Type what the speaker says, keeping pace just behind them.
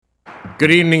Good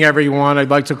evening, everyone.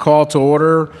 I'd like to call to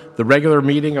order the regular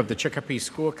meeting of the Chicopee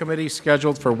School Committee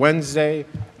scheduled for Wednesday,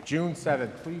 June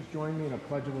 7th. Please join me in a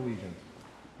pledge of allegiance.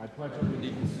 I pledge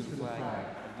allegiance to the flag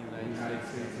of the United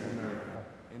States of America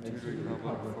and to the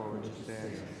republic for which it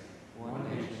stands, one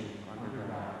nation, under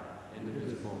God,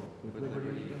 indivisible, with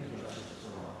liberty and justice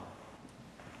for all.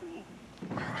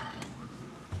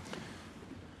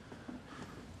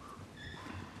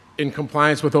 In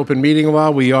compliance with open meeting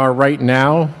law, we are right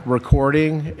now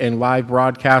recording and live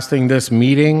broadcasting this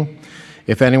meeting.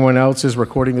 If anyone else is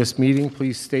recording this meeting,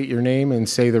 please state your name and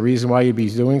say the reason why you'd be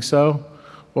doing so.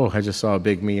 Oh, I just saw a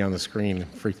big me on the screen. It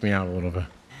freaked me out a little bit.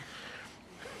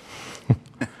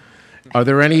 Are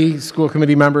there any school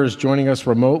committee members joining us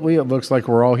remotely? It looks like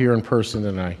we're all here in person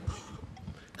tonight.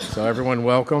 So everyone,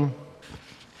 welcome.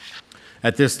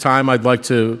 At this time, I'd like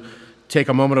to take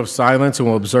a moment of silence, and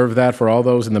we'll observe that for all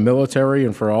those in the military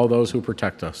and for all those who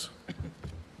protect us.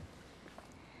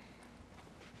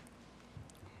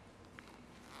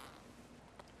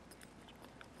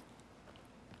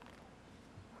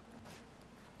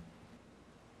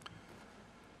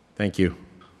 Thank you.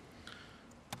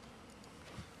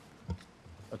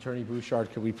 Attorney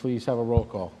Bouchard, could we please have a roll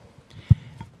call?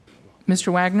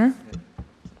 Mr. Wagner?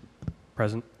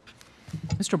 Present.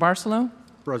 Mr. Barcelo?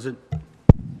 Present.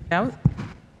 Out?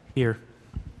 Here.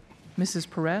 Mrs.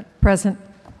 Perrette? Present.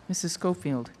 Mrs.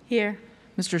 Schofield? Here.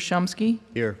 Mr. Shumsky?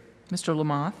 Here. Mr.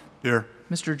 Lamoth? Here.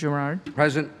 Mr. Gerard?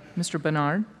 Present. Mr.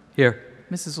 Bernard? Here.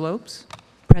 Mrs. Lopes?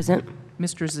 Present.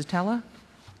 Mr. Zatella?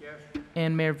 Yes.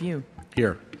 And Mayor View?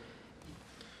 Here.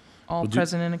 All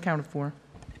present and accounted for.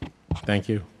 Thank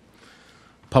you.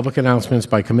 Public announcements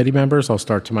by committee members. I'll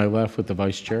start to my left with the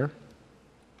vice chair.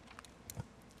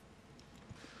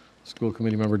 School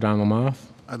committee member Don Lamoth.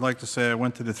 I'd like to say I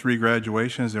went to the 3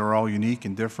 graduations. They were all unique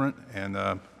and different, and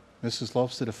Mrs.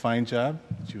 Lopes did a fine job.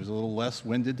 She was a little less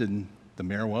winded than the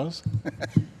mayor was,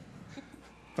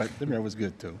 but the mayor was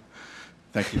good too.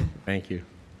 Thank you. Thank you.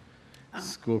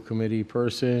 School committee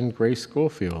person Grace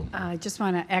Schofield. I just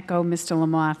want to echo Mr.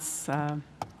 Lamoth's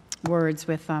words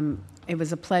with, it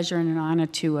was a pleasure and an honor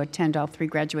to attend all 3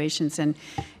 graduations, and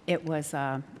it was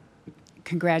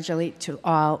congratulations to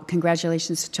all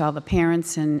the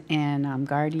parents and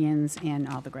guardians and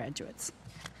all the graduates.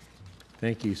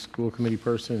 Thank you. School committee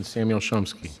person Samuel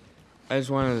Shumsky. I just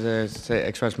wanted to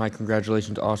express my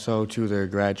congratulations also to the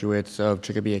graduates of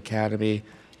Chicopee Academy,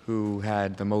 who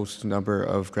had the most number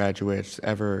of graduates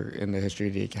ever in the history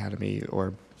of the academy,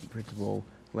 or Principal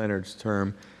Leonard's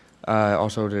term.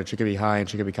 Also to Chicopee High and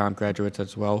Chicopee Comp graduates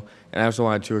as well. And I also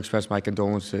wanted to express my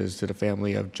condolences to the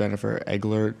family of Jennifer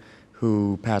Eglert,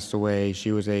 who passed away.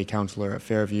 She was a counselor at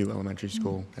Fairview Elementary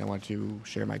School. And I want to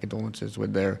share my condolences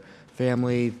with their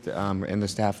family and the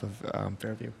staff of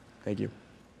Fairview. Thank you.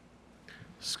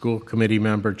 School committee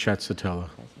member Chet Satella.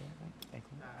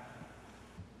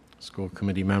 School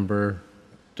committee member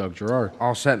Doug Gerard.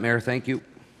 All set, Mayor. Thank you.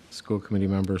 School committee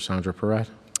member Sandra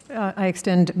Perrette. I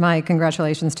extend my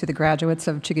congratulations to the graduates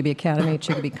of Chicopee Academy,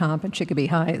 Chicopee Comp, and Chicopee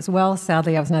High as well.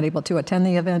 Sadly, I was not able to attend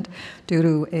the event due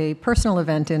to a personal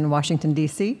event in Washington,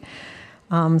 D.C.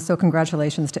 So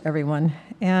congratulations to everyone.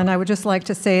 And I would just like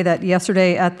to say that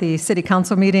yesterday at the City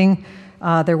Council meeting,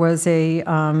 there was a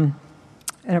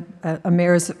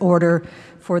mayor's order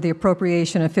for the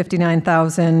appropriation of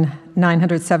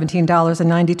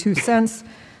 $59,917.92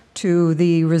 to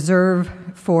the reserve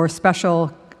for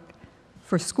school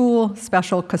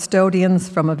special custodians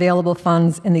from available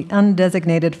funds in the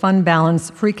undesignated fund balance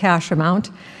free cash amount.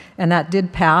 And that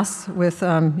did pass with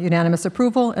unanimous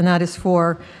approval, and that is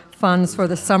for funds for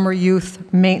the summer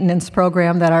youth maintenance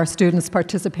program that our students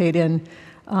participate in,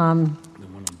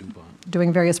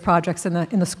 doing various projects in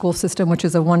the school system, which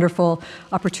is a wonderful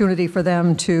opportunity for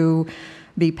them to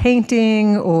be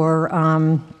painting or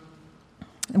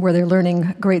where they're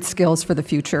learning great skills for the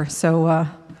future. So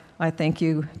I thank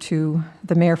you to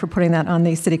the mayor for putting that on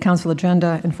the city council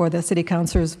agenda and for the city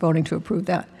councilors voting to approve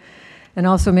that. And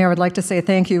also, Mayor, I would like to say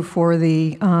thank you for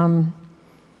the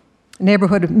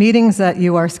neighborhood meetings that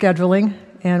you are scheduling.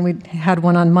 And we had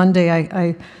one on Monday.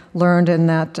 I learned in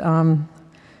that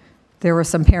there were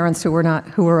some parents who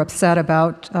were upset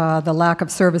about the lack of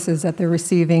services that they're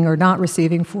receiving or not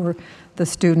receiving for the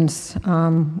students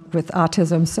with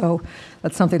autism. So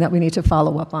that's something that we need to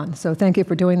follow up on. So thank you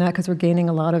for doing that, because we're gaining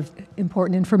a lot of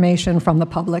important information from the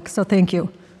public. So thank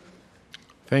you.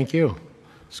 Thank you.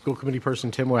 School committee person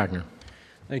Tim Wagner.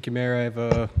 Thank you, Mayor. I have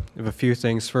a few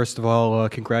things. First of all,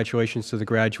 congratulations to the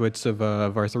graduates of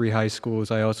our 3 high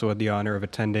schools. I also had the honor of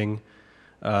attending.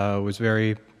 Was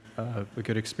very a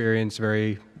good experience,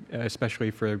 very,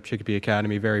 especially for Chicopee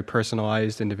Academy, very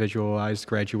personalized, individualized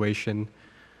graduation.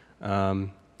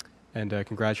 And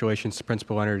congratulations to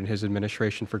Principal Leonard and his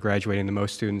administration for graduating the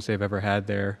most students they've ever had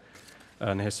there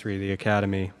in the history of the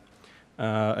Academy.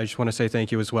 I just want to say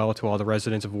thank you as well to all the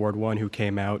residents of Ward 1 who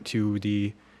came out to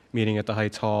the meeting at the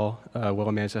Heights Hall,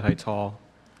 Willimantic Heights Hall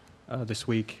this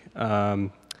week.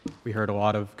 We heard a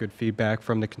lot of good feedback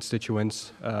from the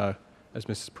constituents. As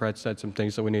Mrs. Perret said, some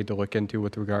things that we need to look into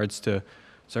with regards to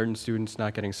certain students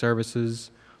not getting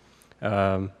services.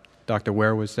 Dr.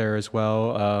 Ware was there as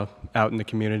well, out in the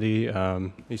community.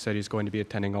 He said he's going to be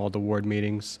attending all the ward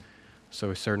meetings,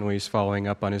 so certainly he's following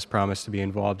up on his promise to be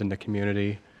involved in the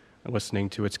community and listening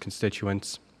to its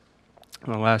constituents.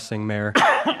 And the last thing, Mayor,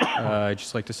 I'd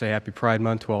just like to say Happy Pride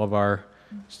Month to all of our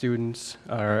students,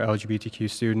 our LGBTQ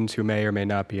students who may or may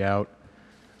not be out.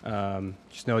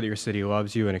 Just know that your city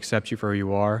loves you and accepts you for who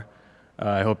you are.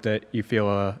 I hope that you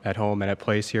feel at home and at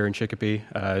place here in Chicopee,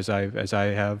 as I've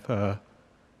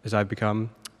become.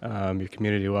 Your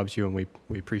community loves you, and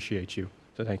we appreciate you.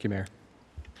 So thank you, Mayor.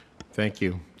 Thank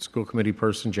you. School committee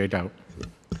person, Jay Doubt.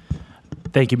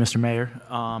 Thank you, Mr. Mayor.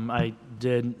 I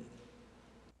did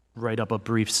write up a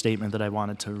brief statement that I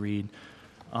wanted to read.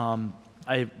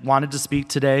 I wanted to speak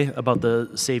today about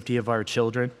the safety of our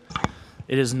children.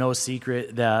 It is no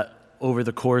secret that over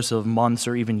the course of months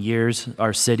or even years,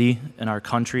 our city and our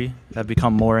country have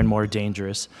become more and more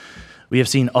dangerous. We have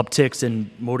seen upticks in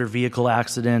motor vehicle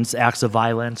accidents, acts of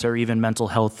violence, or even mental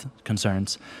health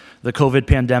concerns. The COVID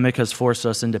pandemic has forced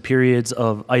us into periods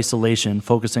of isolation,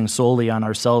 focusing solely on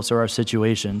ourselves or our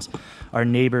situations. Our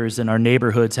neighbors and our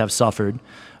neighborhoods have suffered.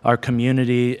 Our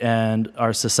community and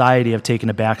our society have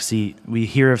taken a back seat. We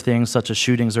hear of things such as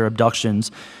shootings or abductions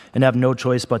and have no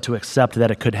choice but to accept that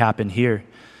it could happen here.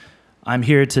 I'm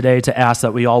here today to ask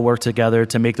that we all work together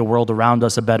to make the world around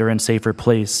us a better and safer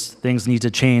place. Things need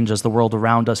to change as the world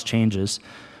around us changes.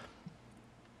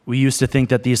 We used to think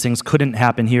that these things couldn't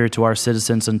happen here to our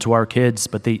citizens and to our kids,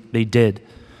 but they did.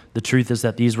 The truth is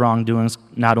that these wrongdoings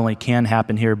not only can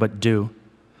happen here, but do.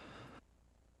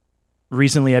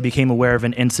 Recently, I became aware of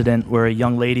an incident where a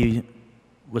young lady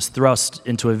was thrust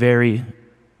into a very,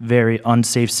 very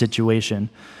unsafe situation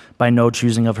by no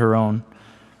choosing of her own.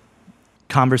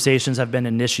 Conversations have been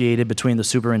initiated between the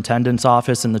superintendent's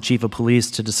office and the chief of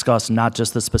police to discuss not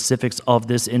just the specifics of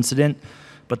this incident,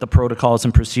 but the protocols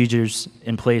and procedures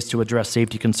in place to address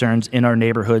safety concerns in our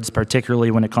neighborhoods,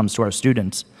 particularly when it comes to our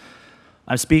students.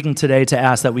 I'm speaking today to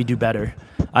ask that we do better.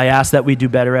 I ask that we do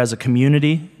better as a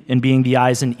community in being the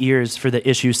eyes and ears for the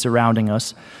issues surrounding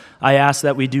us. I ask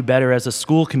that we do better as a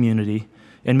school community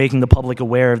in making the public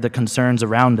aware of the concerns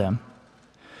around them.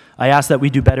 I ask that we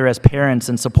do better as parents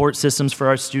and support systems for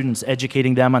our students,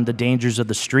 educating them on the dangers of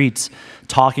the streets,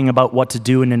 talking about what to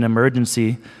do in an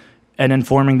emergency, and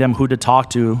informing them who to talk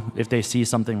to if they see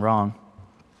something wrong.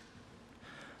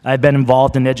 I've been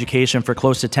involved in education for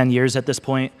close to 10 years at this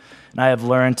point, and I have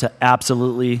learned to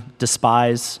absolutely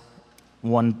despise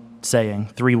one saying,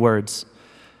 3 words: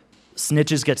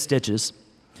 snitches get stitches.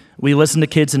 We listen to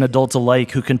kids and adults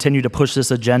alike who continue to push this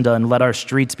agenda and let our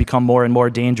streets become more and more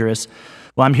dangerous.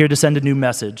 Well, I'm here to send a new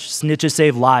message. Snitches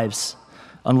save lives.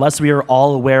 Unless we are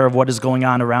all aware of what is going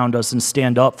on around us and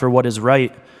stand up for what is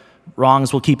right,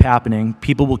 wrongs will keep happening,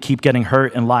 people will keep getting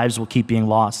hurt, and lives will keep being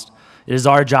lost. It is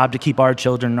our job to keep our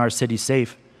children and our city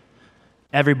safe.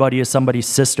 Everybody is somebody's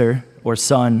sister or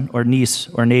son or niece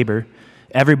or neighbor.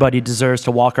 Everybody deserves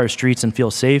to walk our streets and feel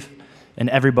safe, and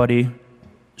everybody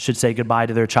should say goodbye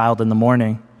to their child in the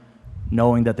morning,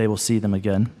 knowing that they will see them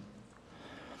again.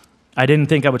 I didn't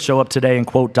think I would show up today and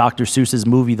quote Dr. Seuss's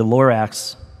movie, The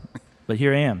Lorax, but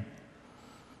here I am.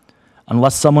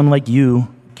 Unless someone like you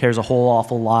cares a whole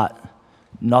awful lot,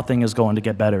 nothing is going to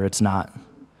get better. It's not.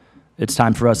 It's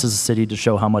time for us as a city to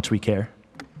show how much we care.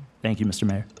 Thank you, Mr.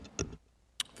 Mayor.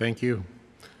 Thank you.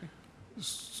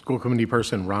 School committee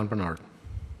person, Ron Bernard.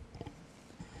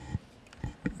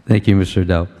 Thank you, Mr.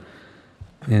 Dow.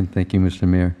 And thank you, Mr.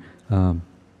 Mayor.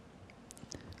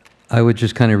 I would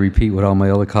just kind of repeat what all my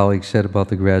other colleagues said about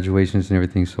the graduations and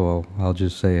everything, so I'll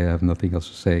just say I have nothing else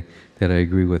to say, that I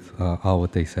agree with all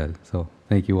what they said. So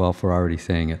thank you all for already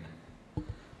saying it.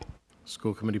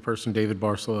 School committee person, David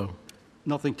Barcelo.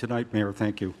 Nothing tonight, Mayor.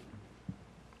 Thank you.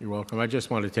 You're welcome. I just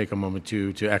want to take a moment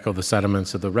to echo the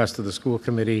sentiments of the rest of the school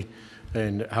committee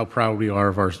and how proud we are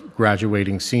of our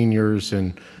graduating seniors,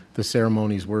 and the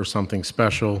ceremonies were something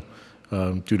special.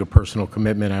 Due to personal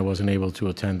commitment, I wasn't able to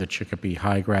attend the Chicopee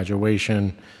High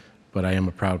graduation, but I am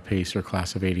a proud Pacer,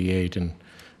 class of '88, and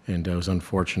it was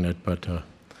unfortunate, but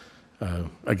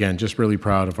again, just really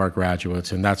proud of our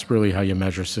graduates, and that's really how you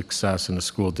measure success in the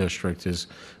school district is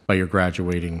by your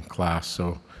graduating class.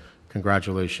 So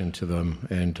congratulations to them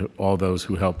and to all those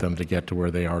who helped them to get to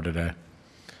where they are today.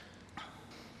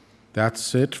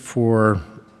 That's it for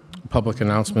public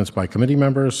announcements by committee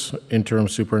members. Interim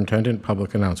Superintendent,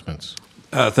 public announcements.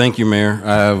 Thank you, Mayor.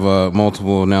 I have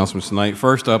multiple announcements tonight.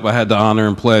 First up, I had the honor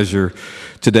and pleasure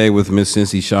today with Ms.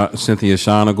 Cynthia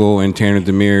Shonigal and Tanner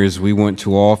Demers. We went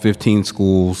to all 15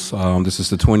 schools. This is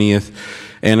the 20th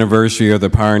anniversary of the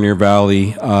Pioneer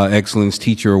Valley Excellence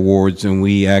Teacher Awards, and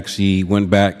we actually went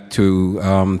back to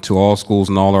all schools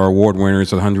and all our award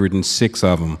winners, 106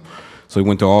 of them. So we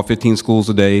went to all 15 schools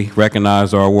today,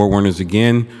 recognized our award winners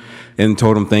again, and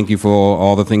told them thank you for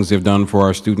all the things they've done for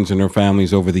our students and their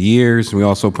families over the years. And we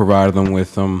also provided them with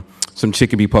some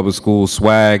Chicopee Public Schools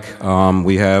swag.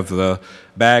 We have the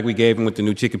bag we gave them with the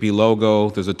new Chicopee logo.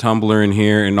 There's a tumbler in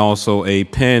here and also a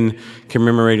pin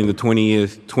commemorating the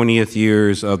 20th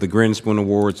years of the Grinspoon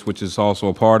Awards, which is also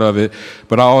a part of it.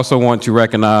 But I also want to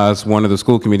recognize one of the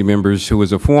school committee members who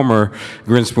is a former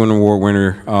Grinspoon Award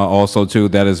winner also too.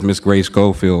 That is Miss Grace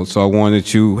Schofield. So I wanted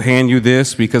to hand you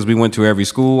this because we went to every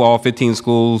school, all 15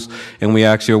 schools, and we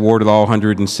actually awarded all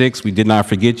 106. We did not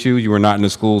forget you. You were not in the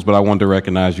schools, but I wanted to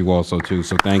recognize you also too.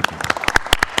 So thank you.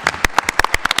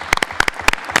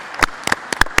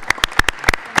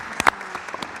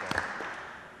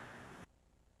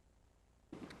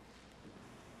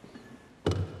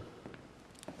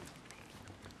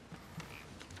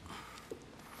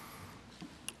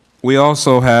 We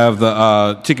also have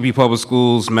the Chicopee Public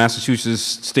Schools Massachusetts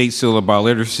State Seal of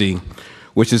Biliteracy,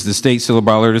 which is the State Seal of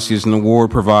Biliteracy is an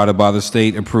award provided by the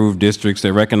state-approved districts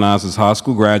that recognizes high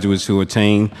school graduates who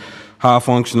attain high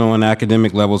functional and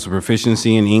academic levels of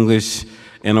proficiency in English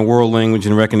and a world language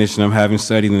in recognition of having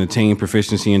studied and attained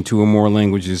proficiency in 2 or more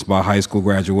languages by high school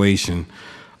graduation.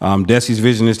 DESE's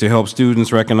vision is to help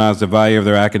students recognize the value of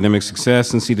their academic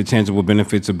success and see the tangible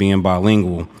benefits of being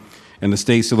bilingual. And the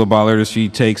State Seal of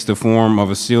Biliteracy takes the form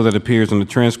of a seal that appears on the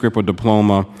transcript or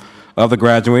diploma of the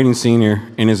graduating senior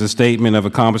and is a statement of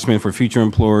accomplishment for future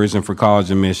employers and for college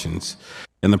admissions.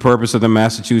 And the purpose of the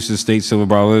Massachusetts State Seal of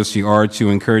Biliteracy are to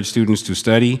encourage students to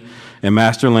study and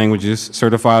master languages,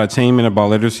 certify attainment of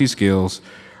biliteracy skills,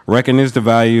 recognize the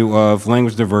value of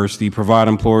language diversity, provide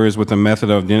employers with a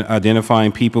method of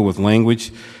identifying people with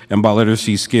language and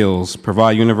biliteracy skills,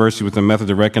 provide universities with a method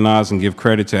to recognize and give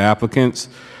credit to applicants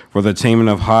for the attainment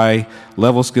of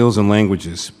high-level skills and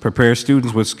languages, prepare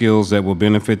students with skills that will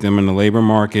benefit them in the labor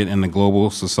market and the global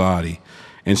society,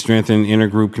 and strengthen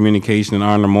intergroup communication and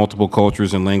honor multiple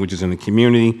cultures and languages in the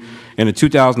community. And the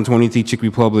 2023 Chicopee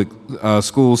Public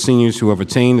Schools seniors who have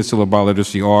attained the Seal of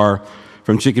Biliteracy are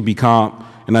from Chicopee Comp,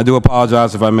 and I do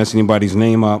apologize if I mess anybody's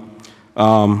name up,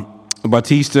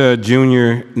 Batista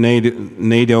Jr.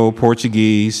 Nado,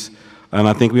 Portuguese, and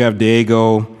I think we have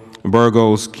Diego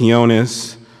Burgos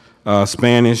Quiones,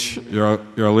 Spanish,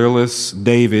 Yarlilis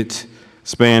David,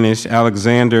 Spanish,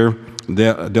 Alexander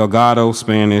Delgado,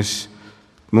 Spanish,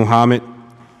 Muhammad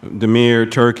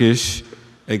Demir, Turkish,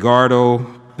 Edgardo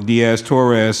Diaz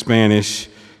Torres, Spanish,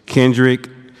 Kendrick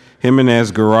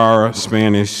Jimenez Guerrara,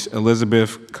 Spanish,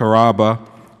 Elizabeth Caraba,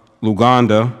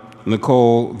 Luganda,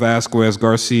 Nicole Vasquez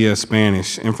Garcia,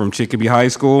 Spanish. And from Chicopee High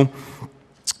School,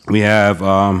 we have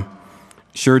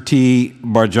Shirti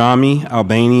Barjami,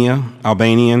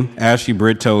 Albanian, Ashley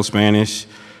Brito, Spanish,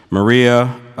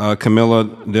 Maria Camila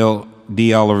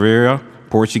de Oliveira,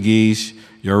 Portuguese,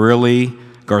 Yorili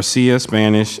Garcia,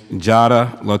 Spanish,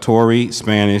 Jada Latori,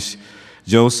 Spanish,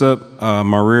 Joseph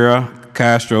Maria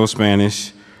Castro,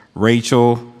 Spanish,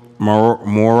 Rachel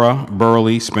Mora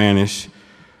Burley, Spanish,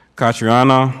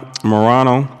 Catriana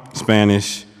Morano,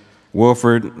 Spanish,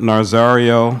 Wilfred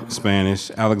Nazario,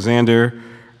 Spanish, Alexander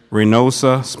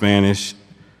Reynosa, Spanish,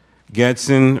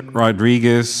 Getson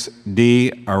Rodriguez de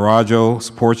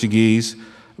Arajo, Portuguese,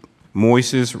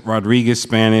 Moises Rodriguez,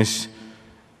 Spanish,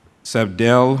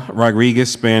 Sabdel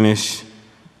Rodriguez, Spanish,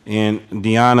 and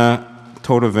Diana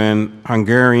Todovan,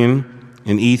 Hungarian,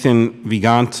 and Ethan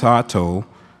Vigantato,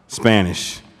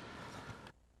 Spanish.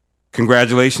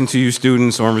 Congratulations to you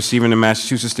students on receiving the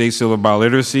Massachusetts State Seal of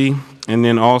Biliteracy. And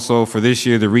then also for this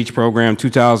year, the REACH program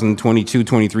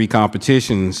 2022-23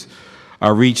 competitions.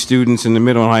 Our REACH students in the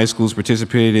middle and high schools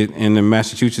participated in the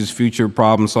Massachusetts Future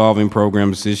Problem Solving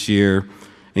programs this year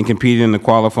and competed in the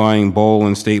qualifying bowl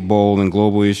and state bowl and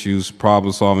global issues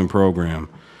problem solving program.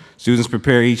 Students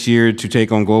prepare each year to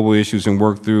take on global issues and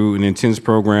work through an intense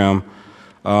program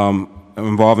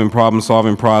involving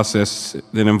problem-solving process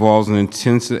that involves an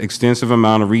extensive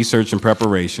amount of research and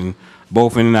preparation,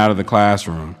 both in and out of the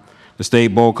classroom. The state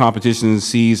bowl competition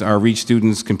sees our REACH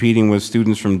students competing with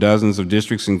students from dozens of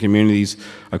districts and communities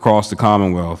across the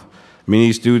Commonwealth.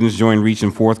 Many students join REACH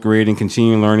in 4th grade and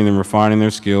continue learning and refining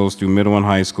their skills through middle and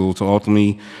high school to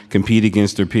ultimately compete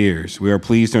against their peers. We are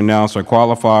pleased to announce our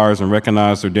qualifiers and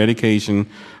recognize their dedication,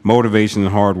 motivation,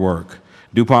 and hard work.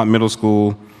 DuPont Middle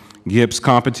School, Gibbs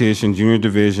Competition, Junior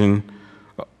Division,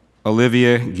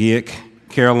 Olivia Giek,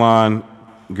 Caroline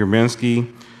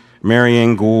Grabinski,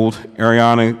 Marianne Gould,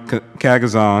 Ariana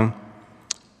Kagazan,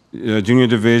 Junior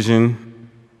Division,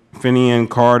 Finian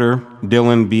Carter,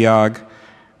 Dylan Biag,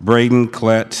 Braden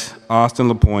Klett, Austin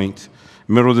LaPointe,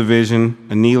 Middle Division,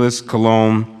 Anelis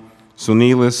Colomb,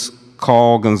 Sunilis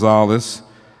Call Gonzalez,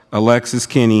 Alexis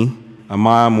Kinney,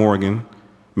 Amaya Morgan,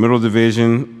 Middle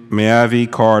Division, Mayavi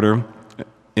Carter,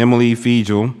 Emily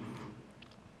Fiegel,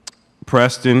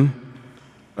 Preston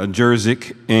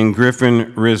Jerzik, and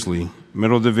Griffin Risley.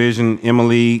 Middle Division,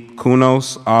 Emily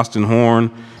Kunos, Austin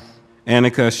Horn,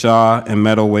 Annika Shaw, and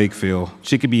Meadow Wakefield.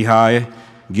 Chicopee High,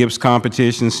 Gibbs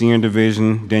Competition, Senior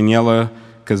Division, Daniela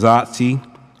Kazatzi,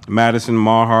 Madison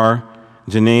Mahar,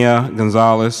 Janea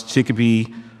Gonzalez.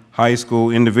 Chicopee High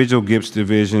School, Individual Gibbs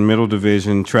Division, Middle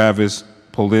Division, Travis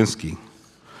Polinsky.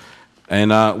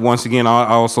 And once again, I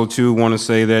also, too, want to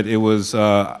say that it was,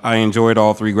 I enjoyed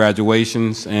all 3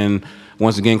 graduations. And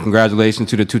once again, congratulations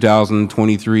to the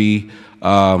 2023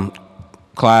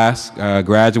 class,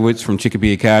 graduates from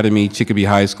Chicopee Academy, Chicopee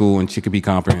High School, and Chicopee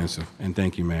Comprehensive. And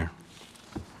thank you, Mayor.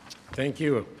 Thank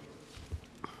you.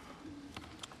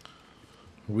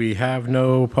 We have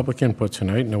no public input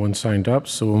tonight. No one signed up,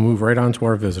 so we'll move right on to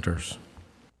our visitors.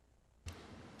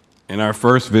 And our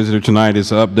first visitor tonight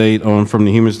is an update from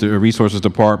the Human Resources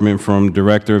Department from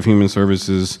Director of Human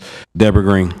Services, Deborah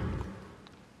Green.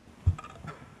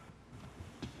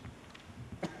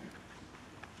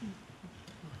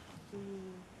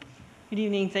 Good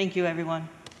evening. Thank you, everyone.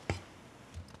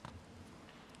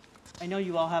 I know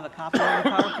you all have a copy of the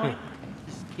PowerPoint.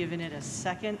 Just giving it a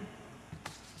second.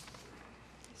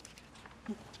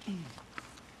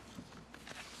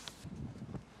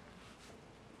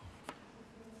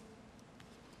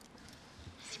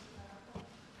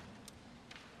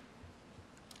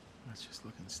 That's just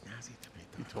looking snazzy to me.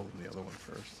 You told him the other one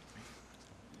first.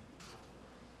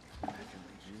 No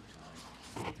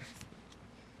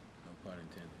pun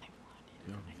intended.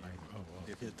 No,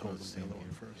 you told him the other one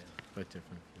first. But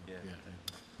different. Yeah.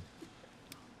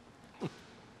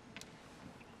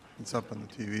 It's up on the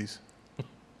TVs.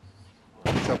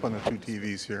 It's up on the 2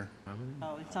 TVs here.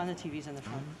 Oh, it's on the TVs in the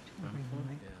front.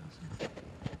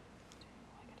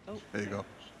 Oh, There you go.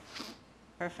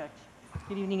 perfect.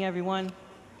 Good evening, everyone.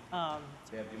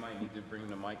 Deb, you might need to bring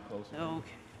the mic closer.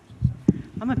 Okay.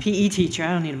 I'm a PE teacher.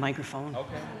 I don't need a microphone.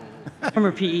 Okay. I'm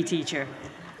a PE teacher.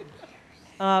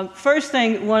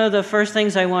 One of the first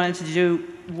things I wanted to do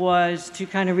was to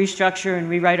kind of restructure and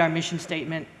rewrite our mission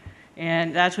statement.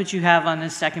 And that's what you have on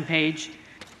this second page.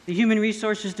 The Human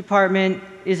Resources Department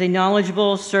is a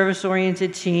knowledgeable,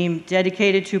 service-oriented team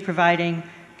dedicated to providing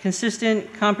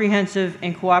consistent, comprehensive,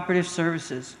 and cooperative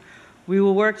services. We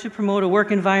will work to promote a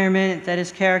work environment that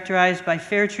is characterized by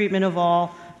fair treatment of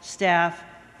all staff,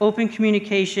 open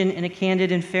communication in a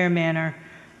candid and fair manner,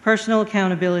 personal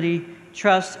accountability,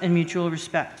 trust, and mutual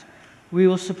respect. We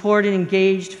will support an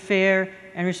engaged, fair,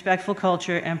 and respectful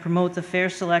culture and promote the fair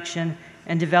selection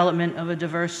and development of a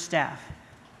diverse staff.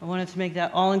 I wanted to make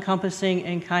that all-encompassing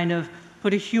and kind of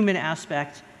put a human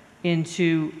aspect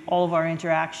into all of our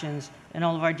interactions and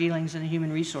all of our dealings in the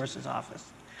Human Resources Office.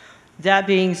 That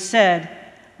being said,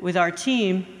 with our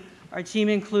team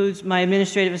includes my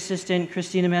administrative assistant,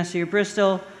 Christina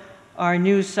Messier-Bristol, our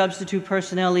new substitute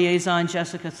personnel liaison,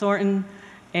 Jessica Thornton,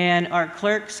 and our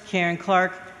clerks, Karen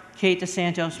Clark, Kate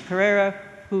DeSantos Pereira,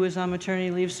 who is on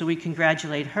maternity leave, so we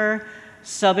congratulate her.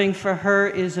 Subbing for her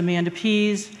is Amanda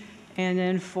Pease, and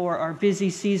then for our busy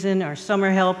season, our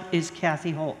summer help is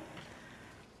Kathy Holt.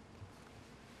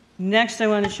 Next, I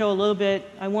want to show a little bit,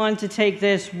 I wanted to take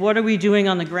this, what are we doing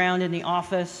on the ground in the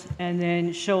office, and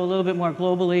then show a little bit more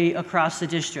globally across the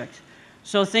district.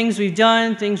 So things we've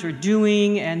done, things we're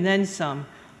doing, and then some.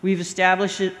 We've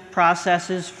established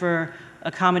processes for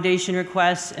accommodation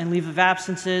requests and leave of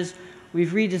absences.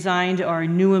 We've redesigned our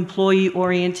new employee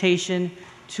orientation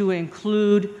to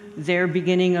include their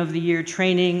beginning of the year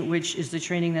training, which is the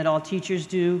training that all teachers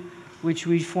do, which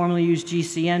we formerly use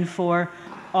GCN for.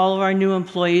 All of our new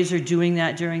employees are doing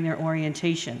that during their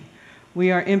orientation.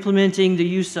 We are implementing the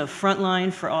use of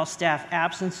Frontline for all staff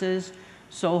absences.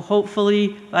 So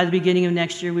hopefully by the beginning of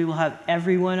next year, we will have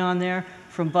everyone on there,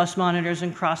 from bus monitors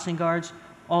and crossing guards,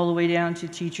 all the way down to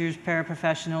teachers,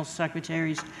 paraprofessionals,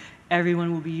 secretaries.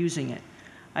 Everyone will be using it.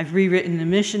 I've rewritten the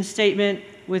mission statement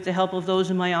with the help of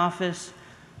those in my office.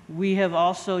 We have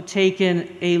also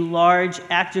taken a large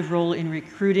active role in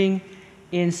recruiting,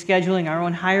 in scheduling our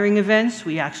own hiring events.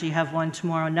 We actually have one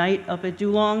tomorrow night up at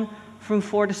Dulong from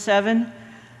 4 to 7.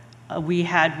 We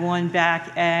had one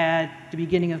back at the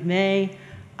beginning of May.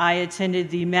 I attended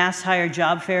the Mass Hire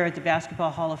Job Fair at the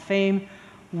Basketball Hall of Fame,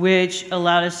 which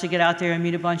allowed us to get out there and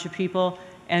meet a bunch of people.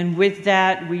 And with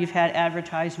that, we've had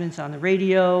advertisements on the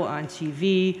radio, on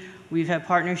TV. We've had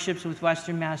partnerships with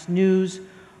Western Mass News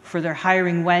for their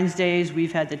Hiring Wednesdays.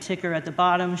 We've had the ticker at the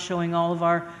bottom showing all of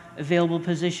our available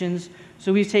positions.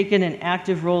 So we've taken an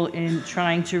active role in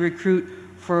trying to recruit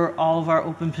for all of our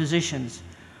open positions.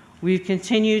 We've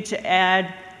continued to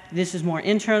add, this is more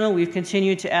internal, we've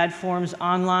continued to add forms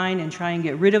online and try and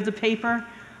get rid of the paper.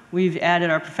 We've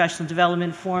added our professional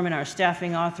development form and our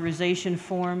staffing authorization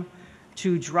form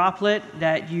to Droplet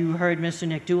that you heard Mr.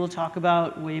 Nick Duell talk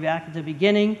about way back at the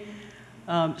beginning.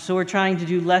 So we're trying to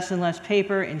do less and less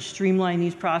paper and streamline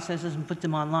these processes and put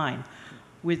them online.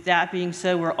 With that being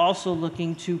said, we're also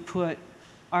looking to put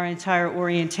our entire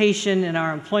orientation and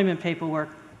our employment paperwork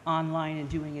online and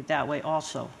doing it that way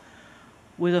also.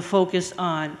 With a focus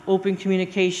on open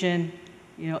communication,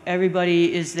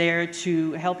 everybody is there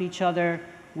to help each other,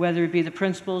 whether it be the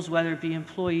principals, whether it be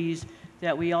employees,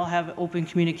 that we all have open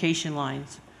communication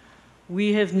lines.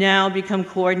 We have now become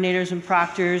coordinators and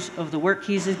proctors of the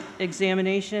WorkKeys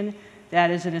examination. That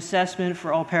is an assessment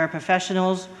for all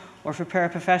paraprofessionals or for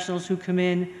paraprofessionals who come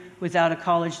in without a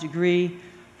college degree.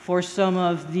 For some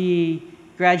of the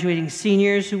graduating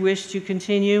seniors who wish to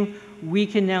continue, we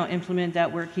can now implement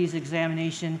that WorkKeys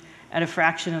examination at a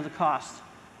fraction of the cost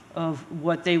of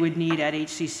what they would need at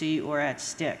HCC or at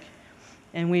STIC.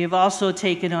 And we have also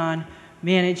taken on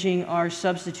managing our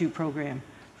substitute program,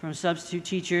 from substitute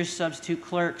teachers, substitute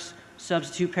clerks,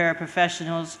 substitute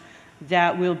paraprofessionals.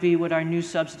 That will be what our new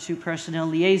substitute personnel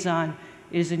liaison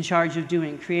is in charge of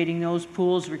doing, creating those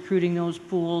pools, recruiting those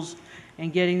pools,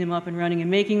 and getting them up and running and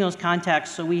making those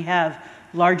contacts so we have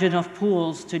large enough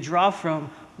pools to draw from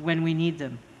when we need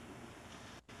them.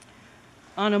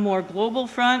 On a more global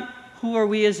front, who are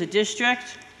we as a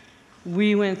district?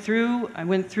 I went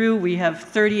through, we have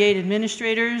 38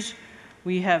 administrators,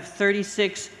 we have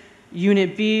 36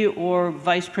 Unit B or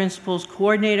vice principals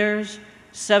coordinators,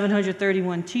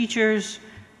 731 teachers,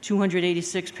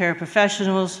 286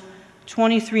 paraprofessionals,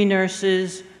 23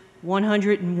 nurses,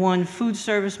 101 food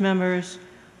service members,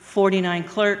 49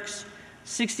 clerks,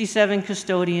 67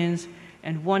 custodians,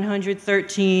 and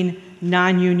 113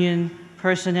 non-union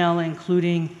personnel,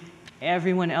 including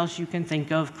everyone else you can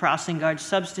think of, crossing guard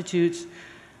substitutes,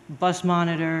 bus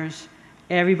monitors,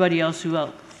 everybody else who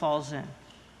falls in.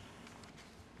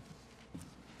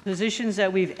 Positions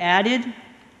that we've added.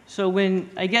 So when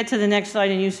I get to the next slide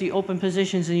and you see open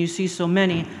positions and you see so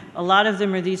many, a lot of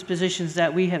them are these positions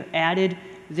that we have added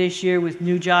this year with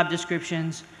new job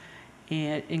descriptions,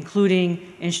 and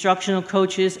including instructional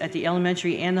coaches at the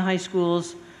elementary and the high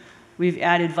schools. We've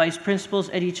added vice principals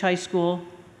at each high school,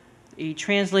 a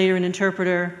translator and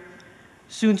interpreter,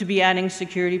 soon to be adding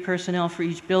security personnel for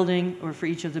each building or for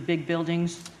each of the big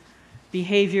buildings,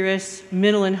 behaviorists,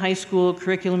 middle and high school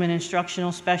curriculum and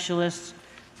instructional specialists,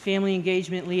 family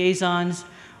engagement liaisons.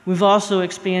 We've also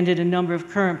expanded a number of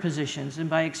current positions, and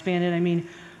by expanded I mean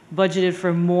budgeted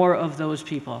for more of those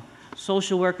people.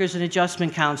 Social workers and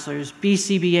adjustment counselors,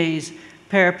 BCBAs,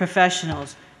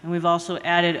 paraprofessionals, and we've also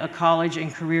added a college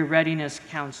and career readiness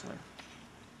counselor.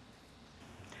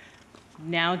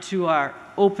 Now to our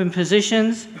open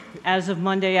positions. As of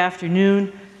Monday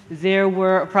afternoon, there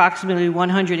were approximately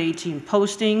 118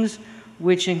 postings,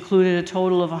 which included a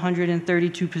total of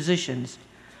 132 positions.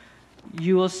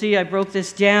 You will see I broke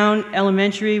this down.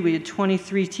 Elementary, we had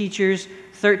 23 teachers,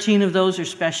 13 of those are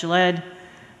special ed.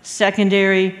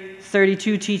 Secondary,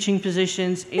 32 teaching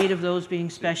positions, 8 of those being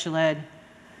special ed.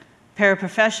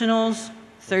 Paraprofessionals,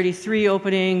 33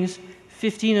 openings,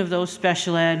 15 of those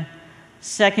special ed.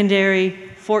 Secondary,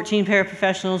 14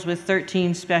 paraprofessionals with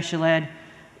 13 special ed.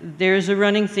 There's a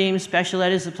running theme. Special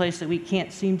ed is a place that we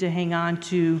can't seem to hang on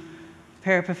to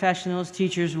paraprofessionals,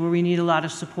 teachers, where we need a lot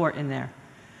of support in there.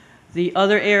 The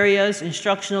other areas,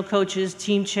 instructional coaches,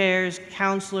 team chairs,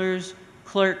 counselors,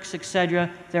 clerks, etc.,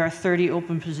 there are 30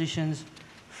 open positions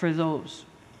for those.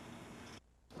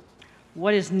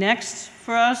 What is next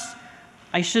for us?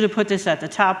 I should have put this at the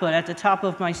top, but at the top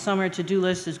of my summer to-do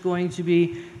list is going to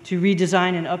be to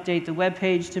redesign and update the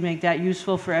webpage to make that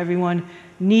useful for everyone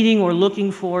needing or looking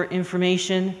for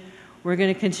information. We're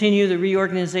going to continue the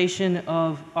reorganization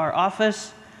of our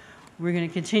office. We're going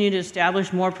to continue to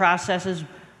establish more processes.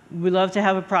 We love to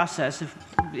have a process. If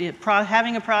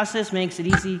having a process makes it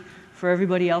easy for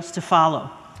everybody else to follow.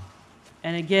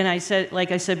 And again,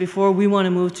 like I said before, we want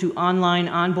to move to online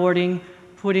onboarding,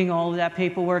 putting all of that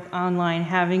paperwork online,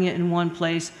 having it in one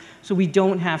place, so we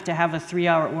don't have to have a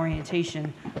 3-hour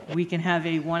orientation. We can have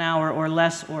a 1-hour or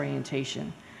less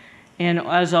orientation. And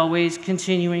as always,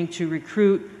 continuing to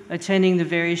recruit, attending the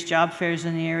various job fairs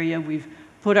in the area. We've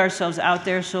put ourselves out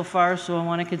there so far, so I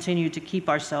want to continue to keep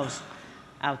ourselves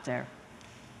out there.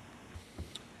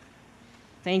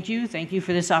 Thank you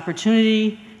for this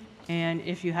opportunity, and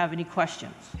if you have any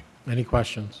questions. Any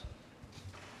questions?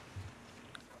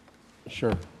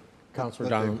 Sure. Counselor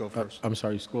Let Dave Don, go first. I'm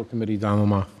sorry, School Committee Don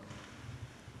Lamont.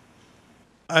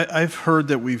 I've heard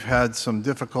that we've had some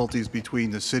difficulties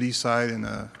between the city side and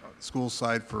the school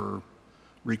side for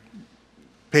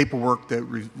paperwork that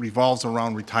revolves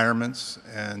around retirements.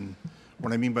 And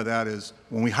what I mean by that is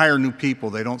when we hire new people,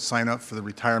 they don't sign up for the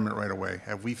retirement right away.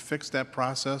 Have we fixed that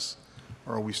process,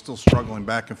 or are we still struggling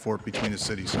back and forth between the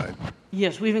city side?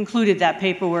 Yes, we've included that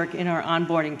paperwork in our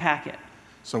onboarding packet.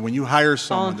 So when you hire All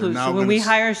someone, they're included. now So when going we to...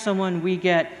 hire someone,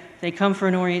 they come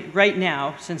for right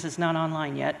now, since it's not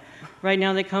online yet, right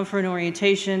now they come for an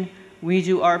orientation, we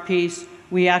do our piece,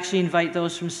 we actually invite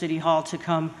those from City Hall to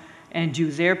come and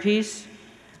do their piece.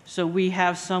 So we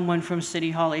have someone from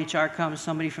City Hall HR come,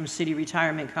 somebody from City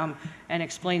Retirement come and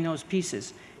explain those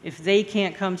pieces. If they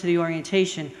can't come to the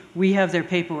orientation, we have their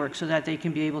paperwork so that they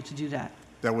can be able to do that.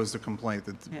 That was the complaint,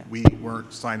 that Yeah. we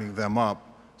weren't signing them up.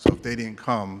 So if they didn't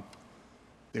come,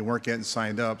 they weren't getting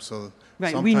signed up, so...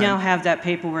 Right, we now sometimes- have that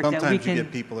paperwork that we Sometimes you can,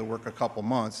 get people that work a couple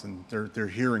months, and they're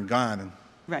here and gone, and...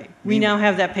 right, we now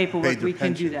have that paperwork, Paid their we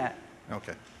can do pension. that.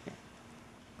 Okay.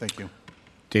 Thank you.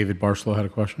 David Barstow had a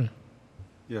question.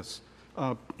 Yes.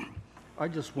 I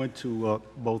just went to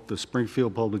both the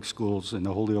Springfield Public Schools and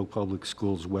the Holyoke Public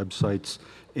Schools websites,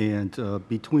 and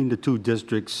between the two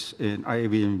districts, and I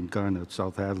haven't even gone to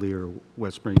South Hadley or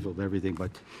West Springfield and everything,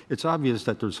 but it's obvious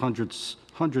that there's hundreds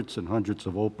and hundreds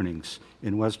of openings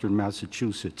in Western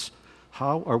Massachusetts.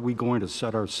 How are we going to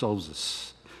set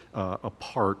ourselves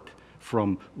apart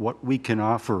from what we can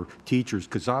offer teachers?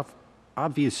 Because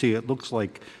obviously it looks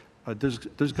like there's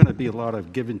going to be a lot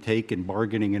of give and take and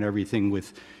bargaining and everything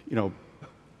with,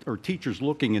 or teachers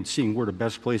looking and seeing where the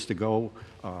best place to go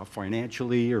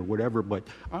financially or whatever. But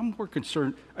I'm more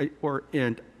concerned,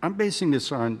 and I'm basing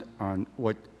this on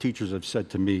what teachers have said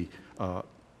to me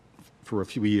for a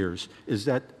few years, is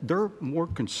that they're more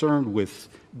concerned with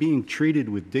being treated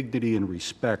with dignity and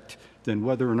respect than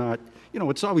whether or not,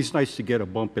 it's always nice to get a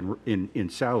bump in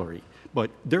salary, but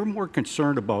they're more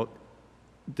concerned about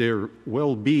their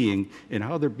well-being and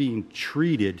how they're being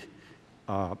treated.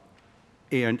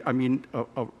 And I mean,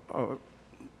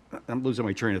 I'm losing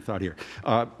my train of thought here.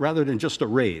 Rather than just a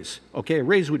raise. Okay, a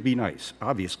raise would be nice.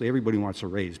 Obviously, everybody wants a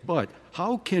raise. But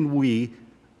how can we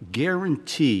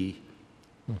guarantee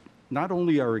not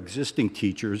only our existing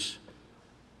teachers,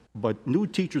 but new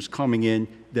teachers coming in,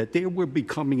 that they will be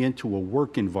coming into a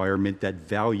work environment that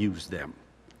values them?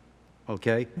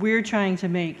 Okay? We're trying to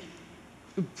make,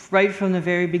 right from the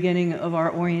very beginning of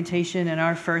our orientation and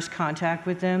our first contact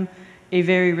with them, a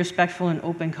very respectful and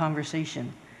open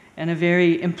conversation, and a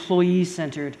very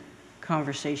employee-centered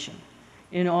conversation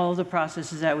in all of the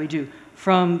processes that we do.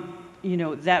 From,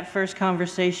 that first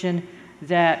conversation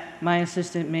that my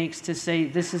assistant makes to say,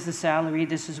 this is the salary,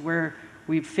 this is where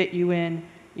we fit you in,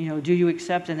 do you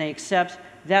accept? And they accept.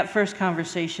 That first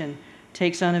conversation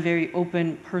takes on a very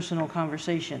open, personal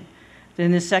conversation.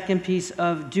 Then the second piece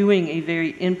of doing a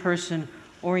very in-person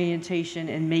orientation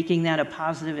and making that a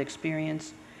positive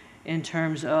experience in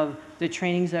terms of the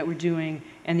trainings that we're doing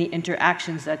and the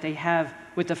interactions that they have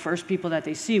with the first people that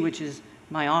they see, which is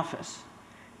my office.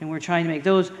 And we're trying to make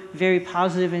those very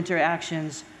positive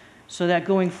interactions so that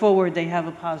going forward they have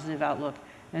a positive outlook.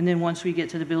 And then once we get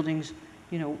to the buildings,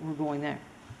 we're going there.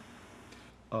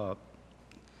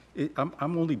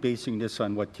 I'm only basing this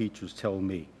on what teachers tell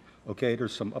me. Okay,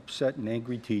 there's some upset and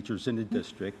angry teachers in the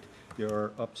district. There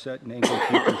are upset and angry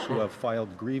teachers who have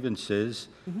filed grievances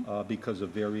because of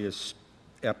various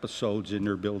episodes in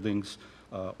their buildings.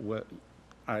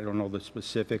 I don't know the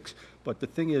specifics, but the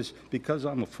thing is, because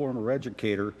I'm a former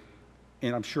educator,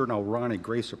 and I'm sure now Ron and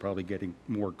Grace are probably getting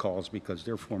more calls because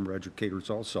they're former educators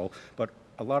also, but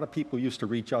a lot of people used to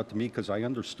reach out to me because I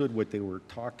understood what they were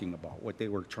talking about, what they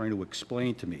were trying to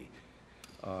explain to me.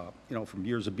 From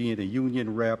years of being a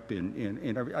union rep,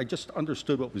 and I just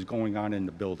understood what was going on in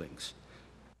the buildings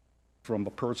from a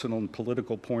personal and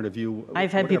political point of view.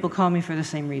 I've had whatever. people call me for the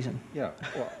same reason. Yeah,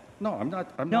 well, no, I'm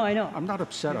not. No, I know. I'm not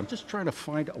upset. I'm just trying to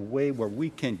find a way where we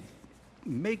can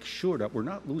make sure that we're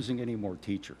not losing any more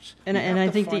teachers. And We have I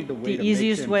to think find a way the to make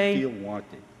easiest them way feel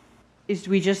wanted. is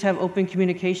we just have open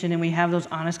communication and we have those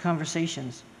honest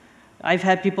conversations. I've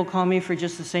had people call me for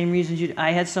just the same reasons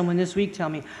I had someone this week tell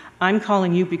me, I'm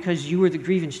calling you because you were the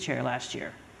grievance chair last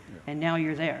year, and now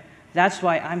you're there. That's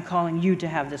why I'm calling you to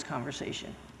have this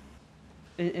conversation.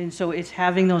 And so it's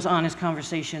having those honest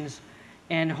conversations,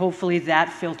 and hopefully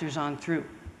that filters on through.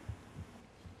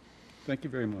 Thank you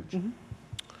very much.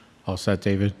 All set,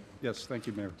 David? Yes, thank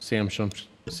you, Mayor. Sam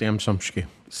Shumsky.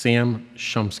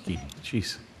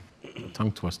 Jeez,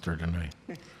 tongue twister tonight.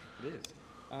 It is.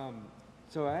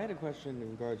 So I had a question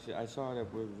in regards to, I saw that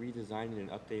we're redesigning and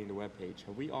updating the webpage.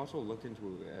 Have we also looked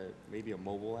into maybe a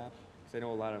mobile app? Because I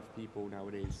know a lot of people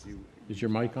nowadays do. Is your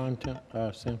mic on,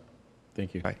 Sam?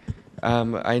 Thank you. Right.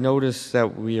 I noticed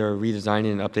that we are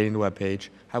redesigning and updating the webpage.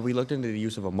 Have we looked into the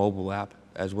use of a mobile app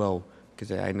as well?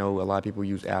 Because I know a lot of people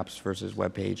use apps versus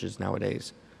web pages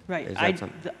nowadays. Right. Is that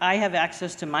something? I have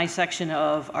access to my section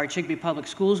of our Chicopee Public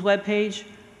Schools webpage,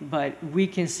 but we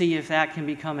can see if that can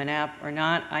become an app or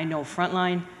not. I know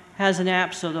Frontline has an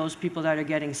app, so those people that are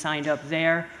getting signed up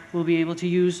there will be able to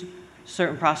use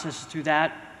certain processes through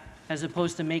that, as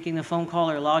opposed to making the phone call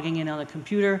or logging in on the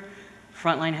computer.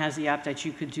 Frontline has the app that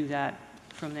you could do that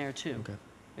from there too, Okay.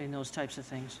 and those types of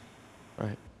things. All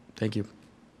right. Thank you.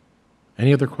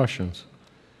 Any other questions?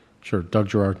 Sure, Doug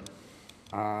Gerard.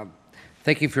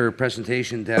 Thank you for your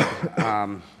presentation, Deb.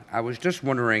 I was just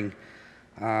wondering,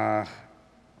 how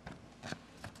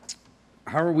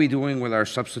are we doing with our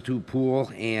substitute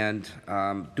pool, and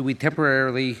do we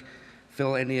temporarily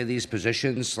fill any of these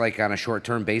positions, like on a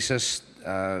short-term basis?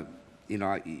 You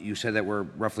know, you said that we're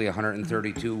roughly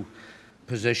 132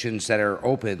 positions that are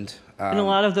opened. And a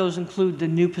lot of those include the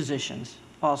new positions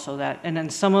also and then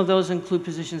some of those include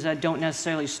positions that don't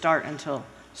necessarily start until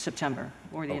September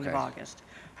or the end of Okay. August.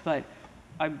 But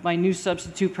my new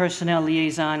substitute personnel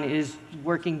liaison is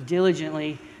working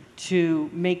diligently to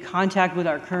make contact with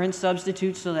our current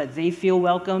substitutes so that they feel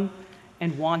welcome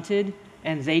and wanted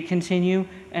and they continue,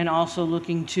 and also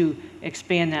looking to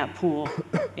expand that pool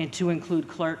and to include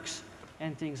clerks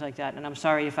and things like that. And I'm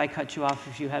sorry if I cut you off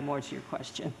if you had more to your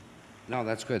question. No,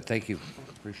 that's good. Thank you.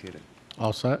 Appreciate it.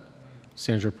 All set?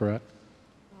 Sandra Perrette.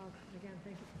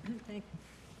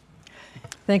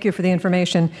 Thank you for the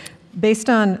information. Based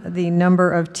on the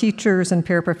number of teachers and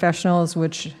paraprofessionals,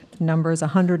 which number is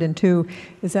 102,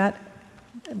 is that,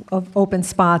 of open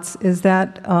spots, is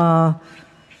that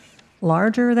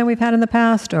larger than we've had in the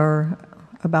past, or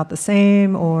about the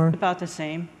same, or? About the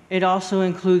same. It also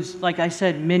includes, like I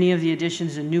said, many of the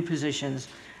additions and new positions.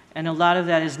 And a lot of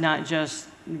that is not just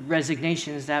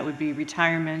resignations. That would be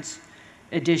retirements,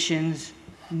 additions,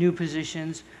 new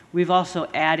positions. We've also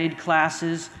added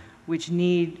classes which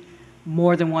need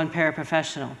more than one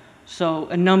paraprofessional. So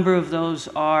a number of those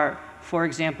are, for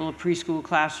example, a preschool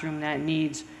classroom that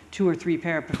needs 2 or 3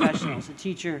 paraprofessionals, a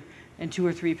teacher and 2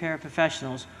 or 3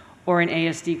 paraprofessionals, or an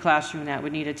ASD classroom that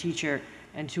would need a teacher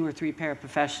and 2 or 3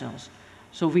 paraprofessionals.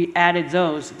 So if we added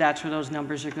those, that's where those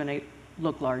numbers are going to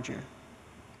look larger.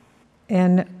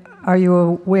 And are you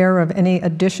aware of any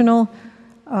additional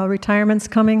retirements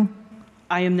coming?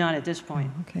 I am not at this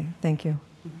point. Okay, thank you.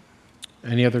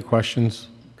 Any other questions,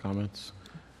 comments?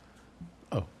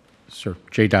 Oh, sir,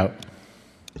 Jay Dowd.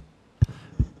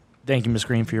 Thank you, Ms.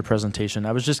 Green, for your presentation.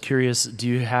 I was just curious, do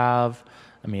you have,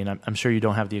 I mean, I'm sure you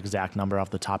don't have the exact number off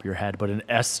the top of your head, but an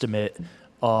estimate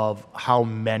of how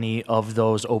many of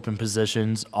those open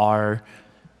positions are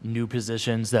new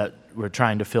positions that we're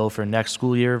trying to fill for next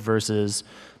school year versus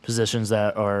positions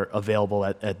that are available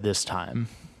at this time?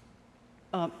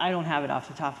 I don't have it off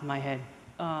the top of my head.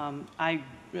 I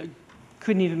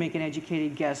couldn't even make an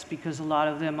educated guess because a lot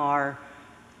of them are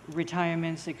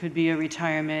retirements. It could be a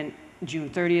retirement June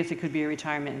 30th. It could be a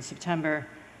retirement in September,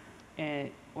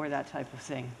 or that type of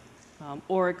thing.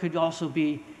 Or it could also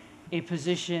be a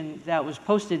position that was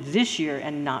posted this year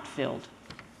and not filled.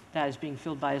 That is being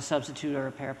filled by a substitute or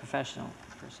a paraprofessional,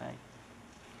 per se.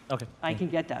 Okay. I can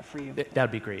get that for you. That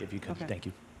would be great if you could. Okay. Thank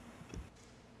you.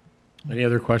 Any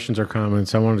other questions or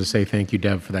comments? I wanted to say thank you,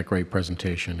 Deb, for that great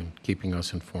presentation and keeping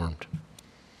us informed.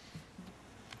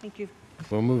 Thank you.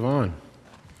 We'll move on.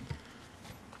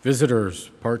 Visitors,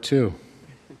 part 2.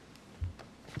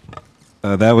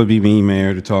 That would be me,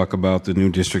 Mayor, to talk about the new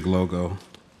district logo.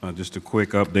 Just a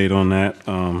quick update on that,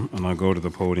 and I'll go to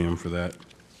the podium for that.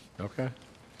 Okay.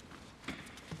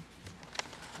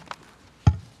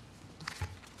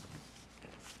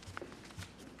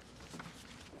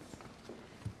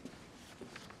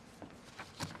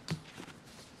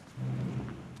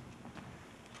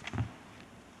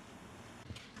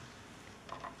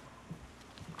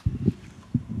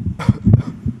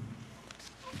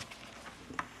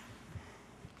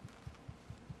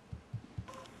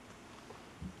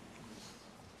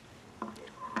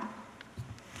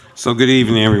 So good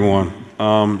evening, everyone.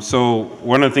 So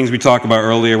one of the things we talked about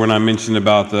earlier when I mentioned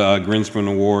about the Grinspoon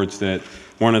Awards, that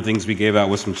one of the things we gave out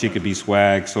was some Chicopee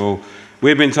swag. So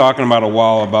we've been talking about a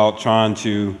while about trying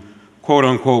to quote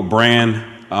unquote brand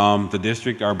the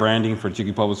district, our branding for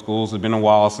Chicopee Public Schools. It's been a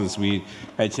while since we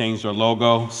had changed our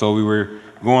logo. So we were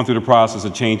going through the process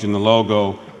of changing the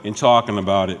logo and talking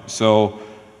about it. So,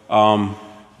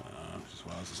 just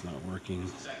why is this not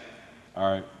working?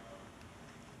 All right.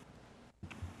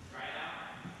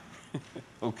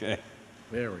 Okay.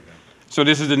 There we go. So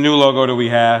this is the new logo that we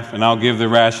have, and I'll give the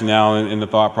rationale and the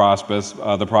thought process,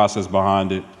 the process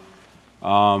behind it.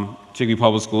 Chicopee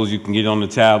Public Schools, you can get it on the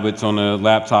tablets, on the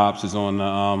laptops, it's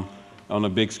on the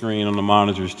big screen, on the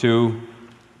monitors too.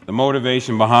 The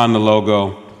motivation behind the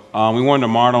logo, we wanted to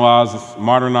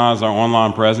modernize our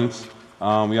online presence.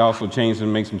 We also changed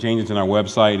and make some changes in our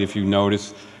website, if you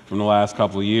noticed, from the last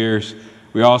couple of years.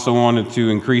 We also wanted to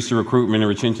increase the recruitment and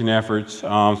retention efforts,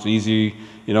 so easy,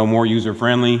 more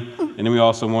user-friendly. And then we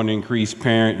also wanted to increase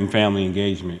parent and family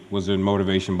engagement, was the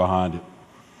motivation behind it.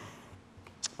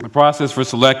 The process for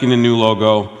selecting the new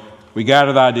logo, we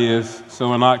gathered ideas.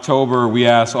 So in October, we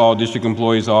asked all district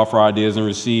employees to offer ideas and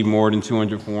received more than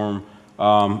 200 form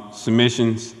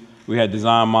submissions. We had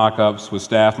design mock-ups with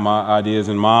staff ideas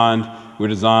in mind. We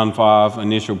designed 5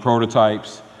 initial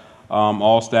prototypes.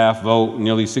 All staff vote.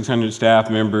 Nearly 600 staff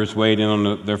members weighed in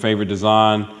on their favorite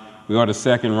design. We had a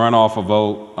second runoff a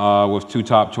vote with 2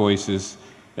 top choices.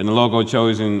 And the logo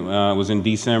chosen was in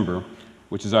December,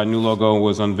 which is our new logo,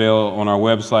 was unveiled on our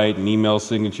website and email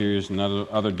signatures and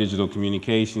other digital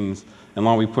communications. And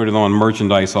along we put it on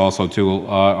merchandise also too,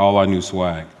 all our new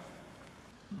swag.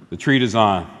 The tree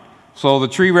design. So the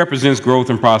tree represents growth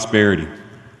and prosperity.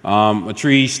 A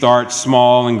tree starts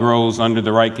small and grows under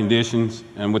the right conditions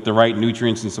and with the right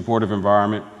nutrients and supportive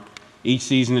environment. Each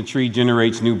season, the tree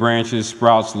generates new branches,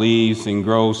 sprouts leaves, and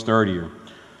grows sturdier.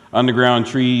 Underground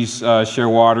trees share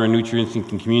water and nutrients and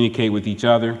can communicate with each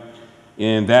other.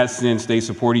 In that sense, they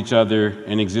support each other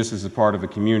and exist as a part of a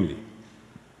community.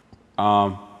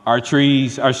 Our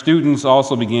students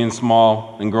also begin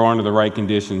small and grow under the right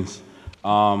conditions,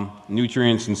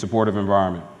 nutrients, and supportive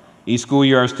environment. Each school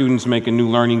year, our students make a new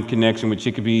learning connection with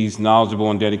Chicopee's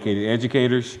knowledgeable and dedicated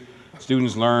educators.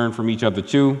 Students learn from each other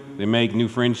too. They make new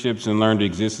friendships and learn to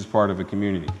exist as part of a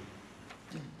community.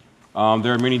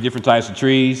 There are many different types of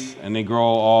trees, and they grow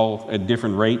all at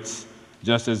different rates,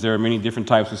 just as there are many different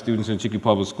types of students in Chicopee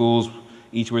Public Schools,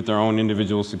 each with their own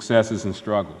individual successes and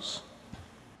struggles.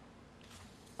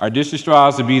 Our district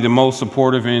strives to be the most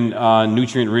supportive and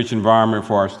nutrient-rich environment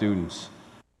for our students.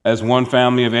 As one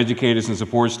family of educators and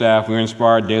support staff, we're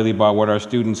inspired daily by what our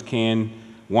students can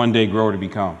one day grow to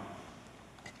become.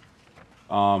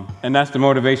 And that's the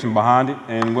motivation behind it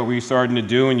and what we're starting to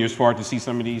do, and you're starting to see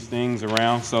some of these things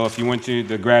around. So if you went to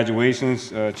the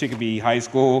graduations, Chicopee High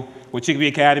School, Chicopee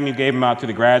Academy gave them out to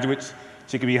the graduates.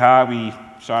 Chicopee High, we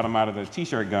shot them out of the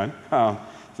t-shirt gun,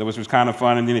 which was kind of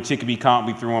fun. And then the Chicopee Comp,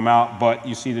 we threw them out, but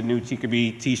you see the new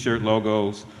Chicopee t-shirt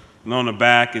logos. And on the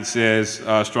back, it says,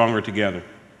 Stronger Together,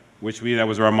 that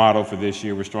was our motto for this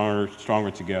year. We're stronger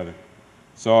together.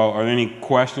 So are there any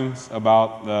questions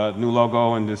about the new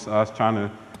logo and just us trying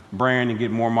to brand and get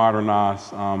more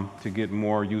modernized to get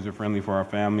more user-friendly for our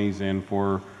families and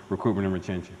for recruitment and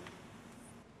retention?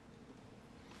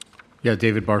 Yeah,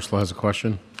 David Barstow has a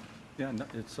question. Yeah,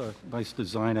 it's a nice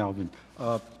design, Alvin.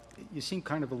 You seem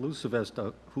kind of elusive as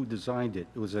to who designed it.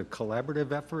 It was a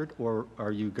collaborative effort, or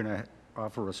are you going to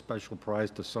offer a special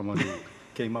prize to someone who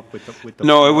came up with the...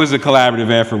 No, it was a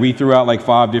collaborative effort. We threw out like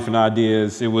 5 different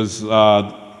ideas. It was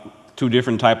 2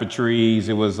 different type of trees.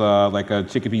 It was like a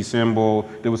Chicopee symbol.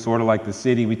 It was sort of like the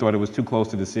city. We thought it was too close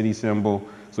to the city symbol,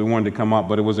 so we wanted to come up,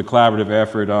 but it was a collaborative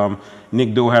effort.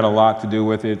 Nick Dool had a lot to do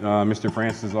with it, Mr.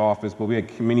 Francis' office, but we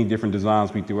had many different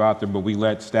designs we threw out there, but we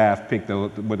let staff pick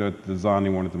what design they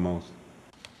wanted the most.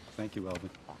 Thank you,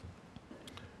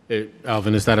 Alvin.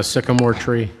 Alvin, is that a sycamore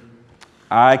tree?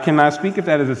 I cannot speak if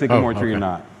that is a sycamore tree or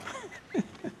not.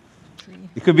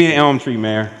 It could be an elm tree,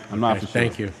 Mayor. I'm not for sure.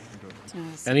 Thank you.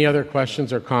 Any other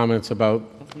questions or comments about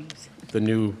the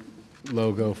new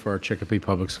logo for our Chicopee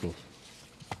Public Schools?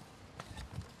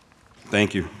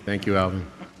 Thank you. Thank you, Alvin.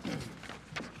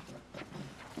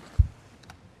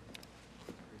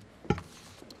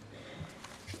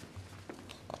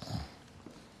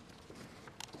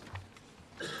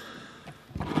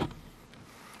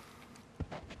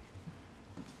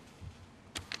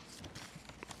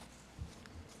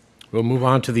 We'll move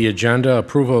on to the agenda.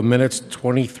 Approval of minutes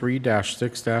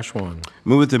 23-6-1.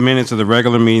 Move that the minutes of the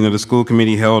regular meeting of the school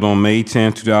committee held on May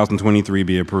 10, 2023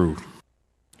 be approved.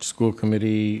 School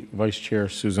Committee Vice Chair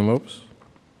Susan Lopes.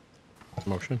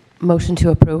 Motion? Motion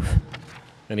to approve.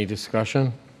 Any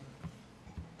discussion?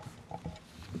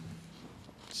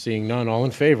 Seeing none, all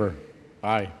in favor?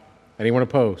 Aye. Anyone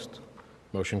opposed?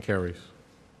 Motion carries.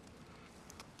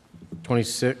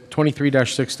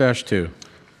 23-6-2.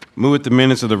 Move that the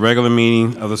minutes of the regular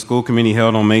meeting of the school committee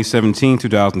held on May 17,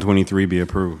 2023 be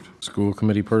approved. School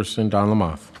committee person Don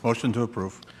Lamothe. Motion to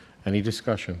approve. Any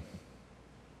discussion?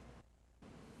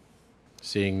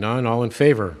 Seeing none, all in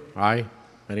favor? Aye.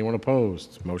 Anyone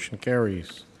opposed? Motion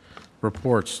carries.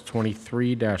 Reports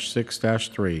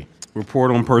 23-6-3.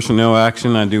 Report on personnel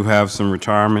action. I do have some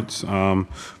retirements.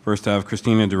 First, I have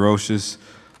Christina DeRoches,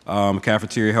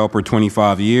 cafeteria helper,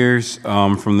 25 years.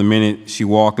 From the minute she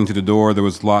walked into the door, there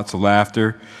was lots of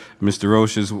laughter. Ms.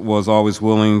 DeRoches was always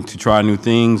willing to try new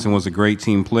things and was a great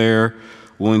team player,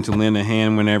 willing to lend a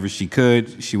hand whenever she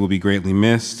could. She will be greatly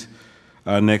missed.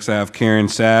 Next, I have Karen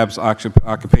Sabbs,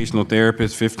 occupational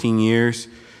therapist, 15 years.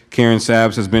 Karen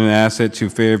Sabbs has been an asset to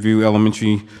Fairview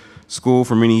Elementary School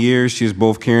for many years. She is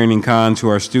both caring and kind to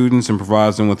our students and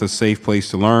provides them with a safe place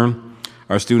to learn.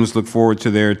 Our students look forward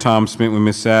to their time spent with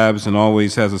Ms. Sabbs and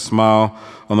always has a smile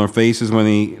on their faces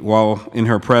while in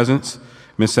her presence.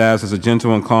 Ms. Sabbs has a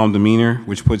gentle and calm demeanor,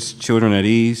 which puts children at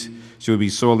ease. She will be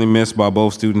sorely missed by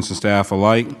both students and staff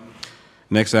alike.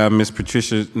 Next, I have Ms.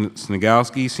 Patricia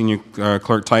Snagowski, senior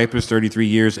clerk typist, 33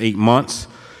 years, 8 months.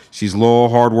 She's loyal,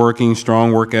 hardworking,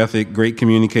 strong work ethic, great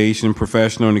communication,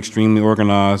 professional, and extremely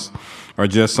organized are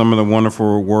just some of the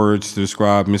wonderful words to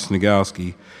describe Ms.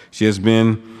 Snagowski. She has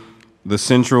been the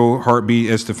central heartbeat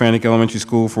at Stefanik Elementary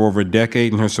School for over a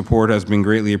decade, and her support has been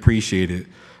greatly appreciated.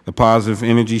 The positive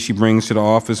energy she brings to the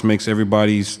office makes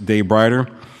everybody's day brighter.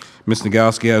 Ms.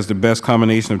 Snagowski has the best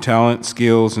combination of talent,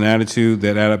 skills, and attitude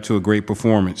that add up to a great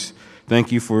performance.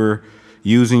 Thank you for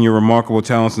using your remarkable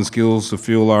talents and skills to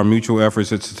fuel our mutual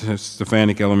efforts at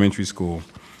Stefanik Elementary School.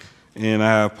 And I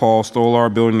have Paul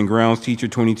Stolar, building and grounds teacher,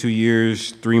 22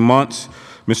 years, 3 months.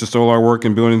 Mr. Stolar worked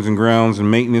in buildings and grounds and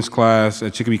maintenance class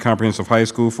at Chicopee Comprehensive High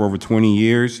School for over 20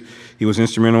 years. He was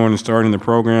instrumental in starting the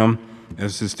program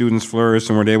as his students flourished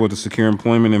and were able to secure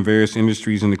employment in various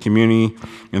industries in the community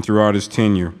and throughout his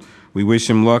tenure. We wish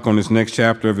him luck on this next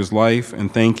chapter of his life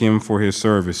and thank him for his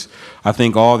service. I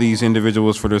thank all these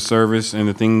individuals for their service and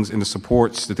the things and the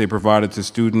supports that they provided to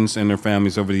students and their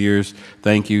families over the years.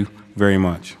 Thank you very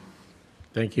much.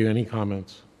 Thank you. Any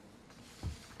comments?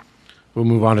 We'll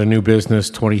move on to new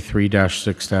business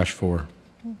 23-6-4.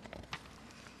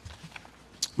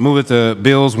 Move that the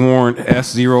bills warrant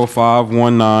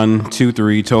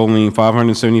S051923 totaling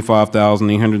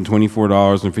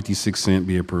 $575,824.56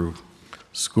 be approved.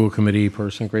 School committee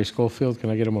person Grace Schofield, can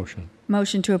I get a motion?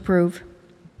 Motion to approve.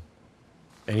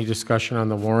 Any discussion on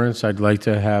the warrants? I'd like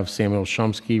to have Samuel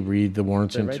Shumsky read the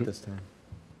warrants They're into... right this time.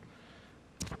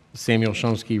 Samuel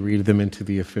Shumsky read them into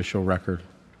the official record.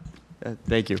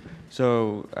 Thank you.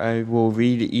 So I will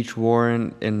read each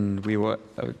warrant, and we will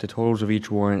the totals of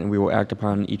each warrant, and we will act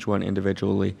upon each one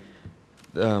individually.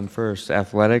 First,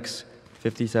 athletics,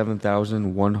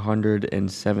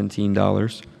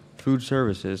 $57,117. Food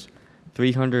services,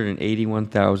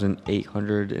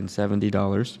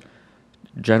 $381,870.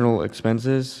 General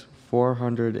expenses,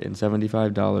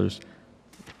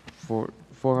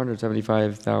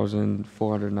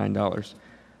 $475,409.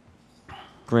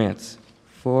 Grants,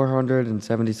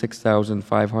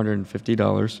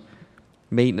 $476,550.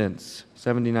 Maintenance,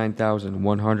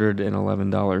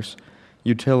 $79,111.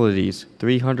 Utilities,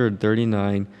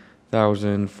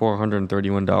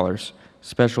 $339,431.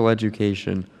 Special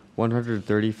education,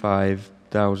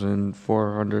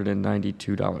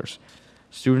 $135,492.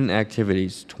 Student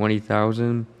activities,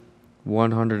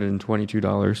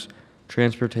 $20,122.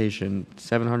 Transportation,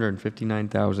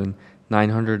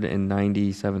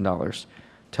 $759,997.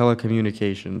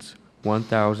 Telecommunications,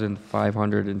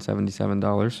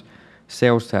 $1,577.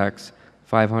 Sales tax,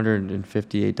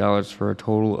 $558 for a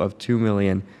total of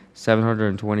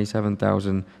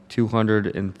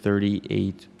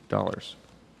 $2,727,238.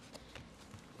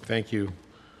 Thank you.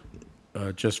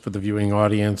 Just for the viewing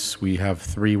audience, we have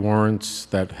 3 warrants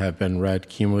that have been read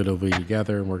cumulatively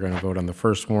together, and we're going to vote on the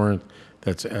first warrant.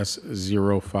 That's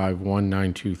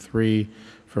S051923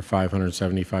 for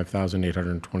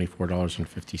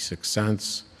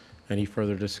 $575,824.56. Any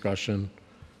further discussion?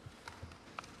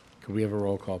 Could we have a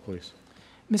roll call, please?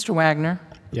 Mr. Wagner.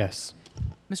 Yes.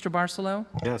 Mr. Barcelo.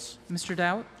 Yes. Mr.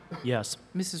 Doubt. Yes.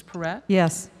 Mrs. Perrette.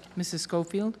 Yes. Mrs.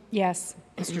 Schofield. Yes.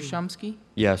 Mr. Shumsky.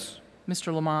 Yes.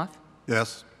 Mr. Lamothe.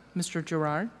 Yes. Mr.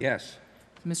 Gerard. Yes.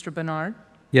 Mr. Bernard.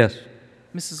 Yes.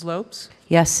 Mrs. Lopes.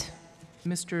 Yes.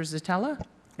 Mr. Zatella.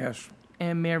 Yes.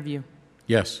 And Mayor View.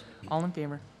 Yes. All in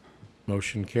favor.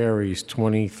 Motion carries.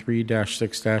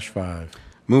 23-6-5.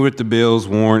 Move that the bills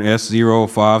warrant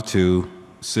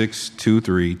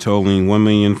S052623 totaling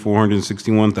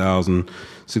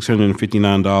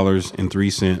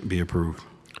 $1,461,659.03 be approved.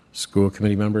 School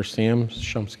Committee Member Sam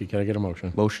Shumsky, can I get a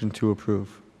motion? Motion to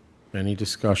approve. Any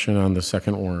discussion on the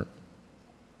second warrant?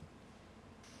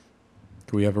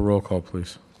 Can we have a roll call,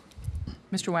 please?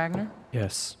 Mr. Wagner,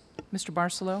 Yes. Mr.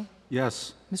 Barcelo,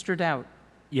 Yes. Mr. Dowd,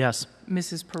 Yes.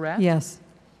 Mrs. Perret. Yes.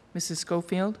 Mrs.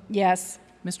 Schofield, Yes.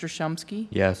 Mr. Shumsky,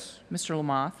 Yes. Mr.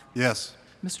 Lamoth, Yes.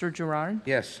 Mr. Gerard,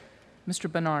 Yes. Mr.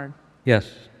 Bernard,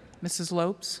 Yes. Mrs.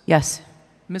 Lopes, Yes.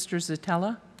 Mr.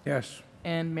 Zatella, Yes.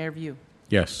 and Mayor View.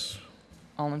 Yes.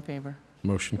 All in favor.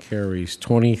 Motion carries.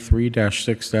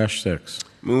 23-6-6.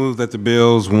 Move that the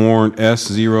bills warrant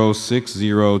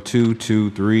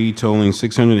S060223 totaling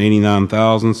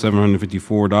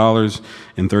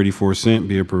 $689,754.34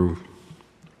 be approved.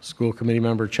 School Committee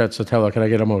Member Chet Sotelo, can I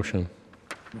get a motion?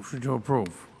 Motion to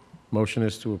approve. Motion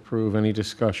is to approve. Any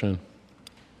discussion?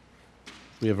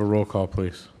 We have a roll call,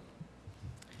 please.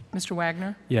 Mr.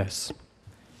 Wagner, Yes.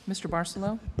 Mr.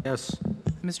 Barcelo, Yes.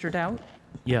 Mr. Dowd,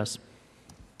 Yes.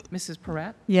 Mrs.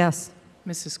 Perret, Yes.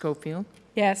 Mrs. Schofield,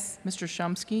 Yes. Mr.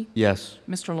 Shumsky, Yes.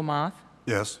 Mr. Lamoth,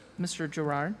 Yes. Mr.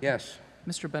 Gerard, Yes.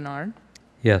 Mr. Bernard,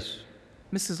 Yes.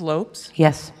 Mrs. Lopes,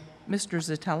 Yes. Mr.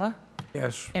 Zatella,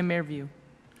 Yes. and Mayor View.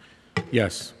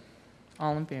 Yes.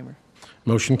 All in favor.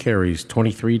 Motion carries.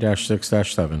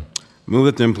 23-6-7. Move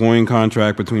that the employing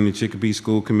contract between the Chicopee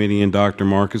School Committee and Dr.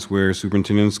 Marcus Ware,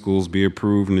 Superintendent of Schools, be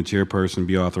approved and the chairperson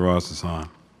be authorized to sign.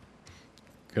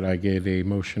 Could I get a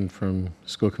motion from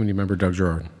School Committee Member Doug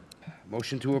Gerard?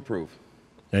 Motion to approve.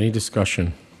 Any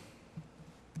discussion?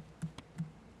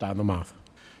 Don Lamoth.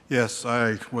 Yes,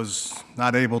 I was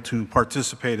not able to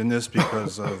participate in this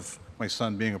because of my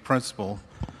son being a principal,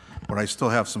 but I still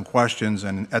have some questions,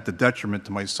 and at the detriment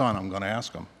to my son, I'm going to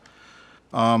ask him.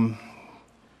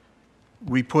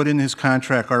 We put in his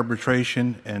contract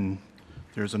arbitration, and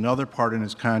there's another part in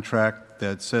his contract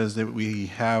that says that we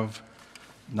have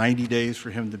 90 days for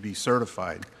him to be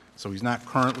certified. So he's not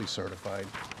currently certified.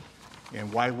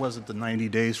 And why wasn't the 90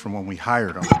 days from when we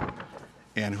hired him?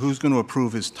 And who's going to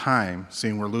approve his time,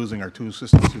 seeing we're losing our two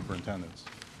assistant superintendents?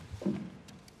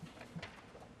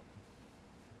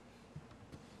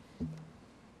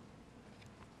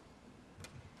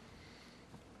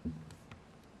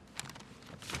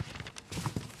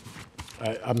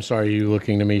 I'm sorry, are you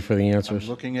looking to me for the I'm answers?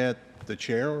 looking at the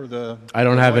chair or the... I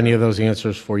don't have any of those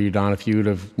answers for you, Don. If you would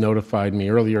have notified me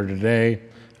earlier today,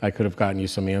 I could have gotten you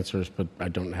some answers, but I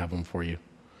don't have them for you.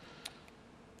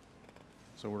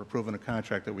 So we're approving a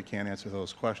contract that we can't answer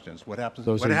those questions. What happens,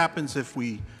 Those what are- happens if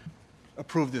we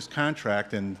approve this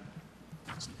contract and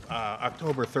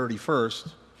October 31st,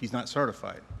 he's not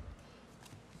certified?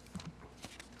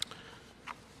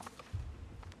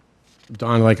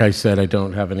 Don, like I said, I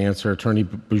don't have an answer. Attorney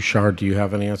Bouchard, do you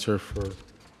have an answer for?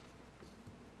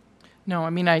 No, I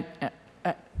mean, I'm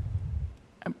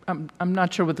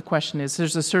not sure what the question is.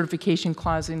 There's a certification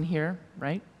clause in here,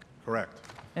 right? Correct.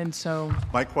 And so,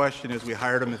 My question is, we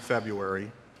hired him in February.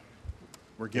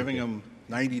 We're giving him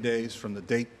 90 days from the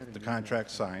date the contract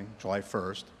signed, July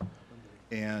 1st.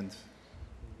 And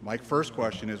my first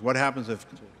question is, what happens if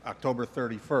October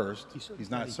 31st, he's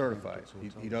not certified?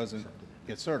 He doesn't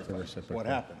get certified. What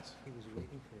happens?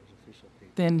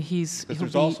 then Because he'll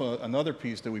there's be, also another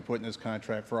piece that we put in this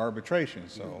contract for arbitration,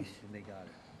 so.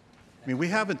 I mean, we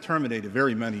haven't terminated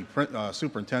very many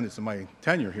superintendents in my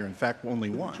tenure here. In fact, only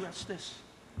one.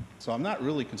 So I'm not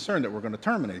really concerned that we're going to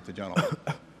terminate the gentleman.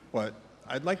 But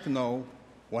I'd like to know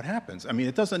what happens. I mean,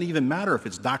 it doesn't even matter if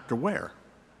it's Dr. Ware.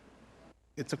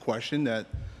 It's a question that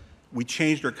we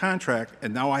changed our contract,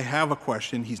 and now I have a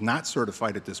question. He's not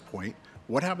certified at this point.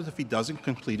 What happens if he doesn't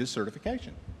complete his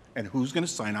certification? And who's going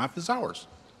to sign off his hours?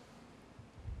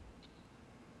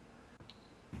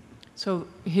 so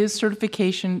his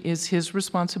certification is his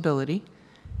responsibility,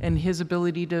 and his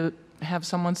ability to have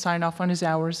someone sign off on his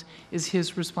hours is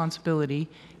his responsibility,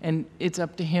 and it's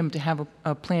up to him to have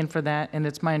a plan for that, and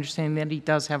it's my understanding that he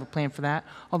does have a plan for that,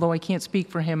 although I can't speak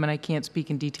for him and I can't speak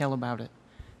in detail about it.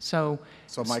 So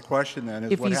my question then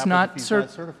is, if what he's happens not if he's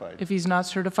not certified? if he's not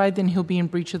certified, then he'll be in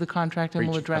breach of the contract, and Breach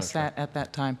we'll of address contract. that at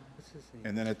that time.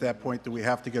 And then at that point, do we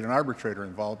have to get an arbitrator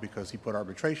involved because he put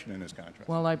arbitration in his contract?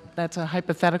 Well, that's a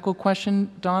hypothetical question,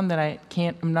 Don, that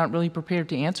I'm not really prepared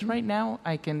to answer right now.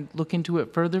 I can look into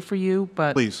it further for you,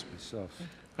 but. Please.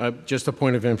 Just a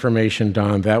point of information,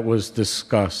 Don, that was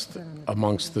discussed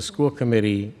amongst the school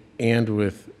committee and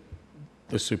with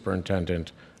the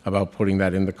superintendent about putting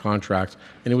that in the contract,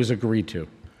 and it was agreed to.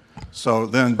 So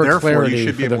then, For therefore, you clarity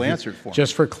should be for the able to view- answer it for me.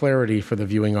 Just for clarity for the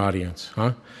viewing audience,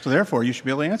 huh? So therefore, you should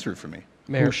be able to answer it for me.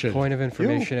 Mayor, should? point of You,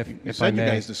 information, you if I said you may.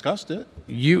 guys discussed it.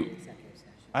 You,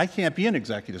 I can't be in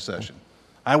executive session.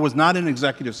 I was not in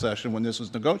executive session when this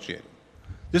was negotiated.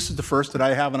 This is the first that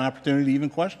I have an opportunity to even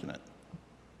question it.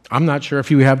 I'm not sure if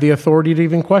you have the authority to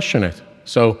even question it.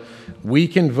 So we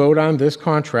can vote on this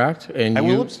contract and I you.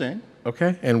 will abstain,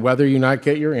 Okay, and whether you not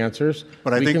get your answers,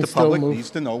 but I we think can the still public move needs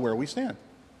to know where we stand.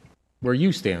 where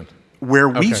you stand. Where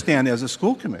we Okay. stand as a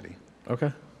school committee.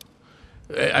 Okay.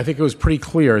 I think it was pretty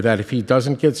clear that if he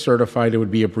doesn't get certified, it would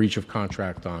be a breach of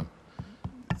contract on.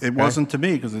 It wasn't to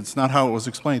me, because it's not how it was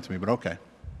explained to me, but okay.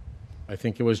 I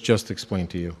think it was just explained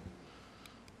to you.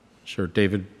 Sure,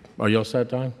 David, are you all set,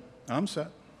 Don? I'm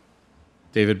set.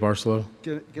 David Barcelo?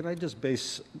 Can I just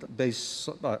base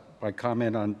my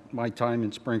comment on my time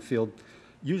in Springfield?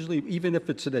 Usually, even if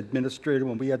it's an administrator,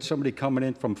 when we had somebody coming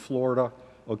in from Florida,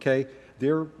 okay,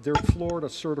 their Florida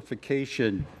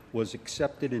certification was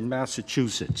accepted in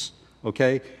Massachusetts,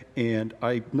 okay? And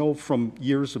I know from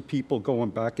years of people going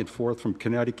back and forth from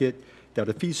Connecticut that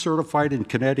if he's certified in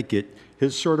Connecticut,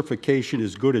 his certification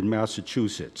is good in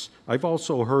Massachusetts. I've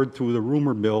also heard through the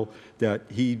rumor mill that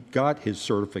he got his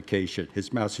certification,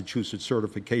 his Massachusetts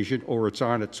certification, or it's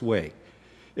on its way.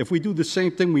 If we do the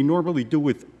same thing we normally do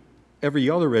with every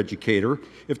other educator,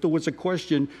 if there was a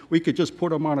question, we could just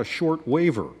put him on a short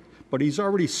waiver. But he's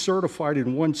already certified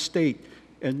in one state,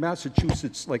 and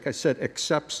Massachusetts, like I said,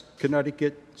 accepts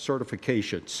Connecticut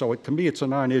certification. So to me, it's a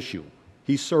non-issue.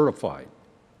 He's certified.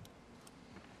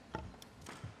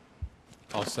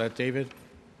 All set, David?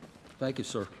 Thank you,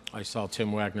 sir. I saw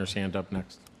Tim Wagner's hand up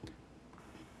next.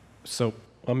 So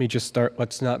let me just start.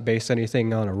 Let's not base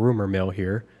anything on a rumor mill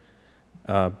here.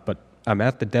 But I'm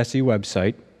at the DESE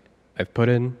website. I've put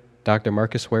in Dr.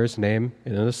 Marcus Ware's name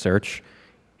in the search.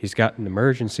 He's got an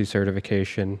emergency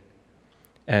certification,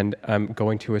 and I'm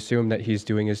going to assume that he's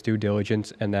doing his due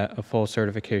diligence and that a full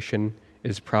certification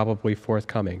is probably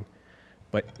forthcoming.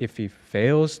 But if he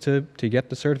fails to get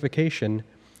the certification,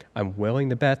 I'm willing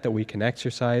to bet that we can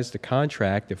exercise the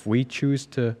contract, if we choose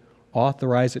to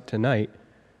authorize it tonight,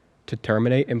 to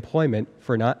terminate employment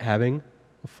for not having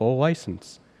a full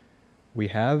license. We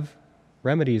have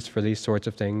remedies for these sorts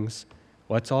of things.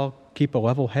 Let's all keep a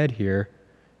level head here,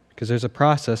 because there's a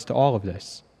process to all of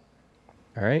this.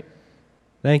 All right?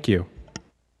 Thank you.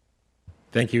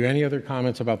 Thank you. Any other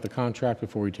comments about the contract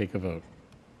before we take a vote?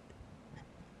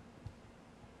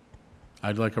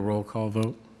 I'd like a roll call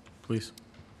vote, please.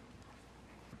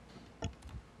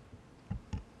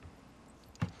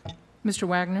 Mr.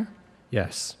 Wagner?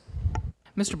 Yes.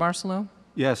 Mr. Barcelo?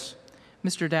 Yes.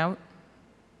 Mr. Doubt?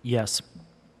 Yes.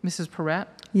 Mrs. Perrette?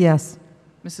 Yes.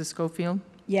 Mrs. Schofield?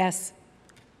 Yes.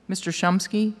 Mr.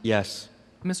 Shumsky? Yes.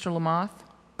 Mr. Lamoth?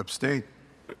 Abstain.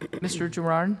 Mr.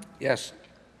 Gerard? Yes.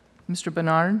 Mr.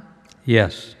 Bernard?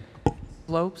 Yes.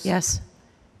 Lopes? Yes.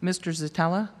 Mr.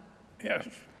 Zatella? Yes.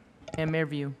 And Mayor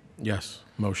View. Yes.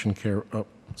 Motion oh,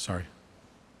 sorry.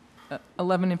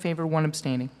 11 in favor, 1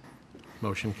 abstaining.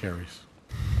 Motion carries.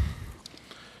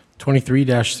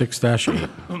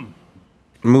 23-6-8.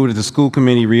 Move that the school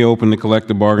committee reopen the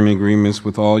collective bargaining agreements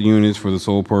with all units for the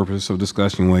sole purpose of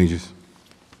discussing wages.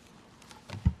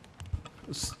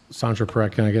 Sandra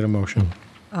Perrette, can I get a motion?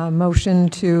 Motion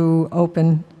to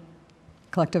open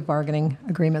collective bargaining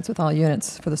agreements with all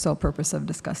units for the sole purpose of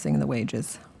discussing the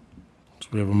wages. So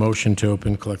we have a motion to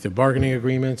open collective bargaining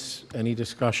agreements. Any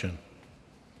discussion?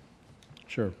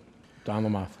 Sure. Don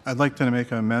Lamoth. I'd like to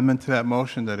make an amendment to that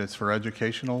motion that it's for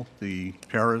educational, the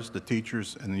paras, the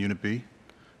teachers, and the Unit B.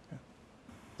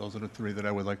 Those are the three that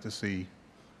I would like to see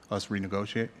us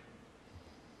renegotiate.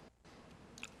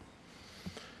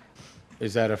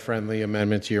 Is that a friendly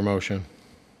amendment to your motion?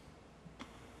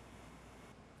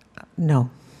 No.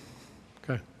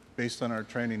 Okay. Based on our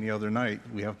training the other night,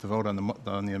 we have to vote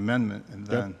on the amendment, and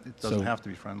then it doesn't So- have to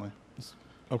be friendly.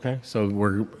 Okay,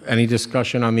 so any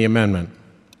discussion on the amendment?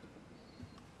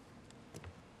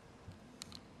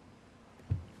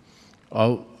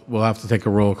 We'll have to take a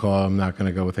roll call. I'm not going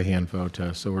to go with a hand vote.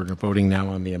 So we're voting now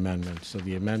on the amendment. So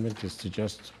the amendment is to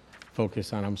just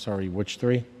focus on, I'm sorry, which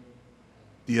three?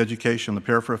 The education, the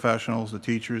paraprofessionals, the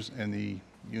teachers, and the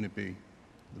Unit B.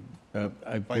 I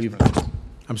Vice believe, principal.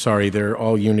 I'm sorry, they're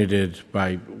all united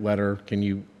by letter. Can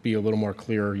you be a little more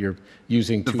clear? You're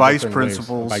using The two vice different ways of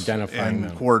principals identifying and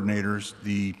them. coordinators,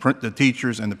 the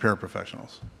teachers, and the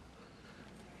paraprofessionals.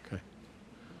 Okay.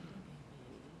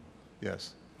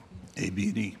 Yes. A, B,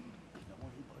 and E.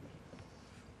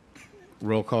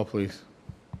 Roll call, please.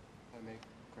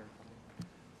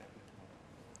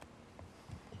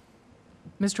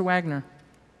 Mr. Wagner?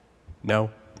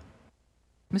 No.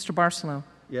 Mr. Barcelo.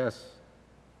 Yes.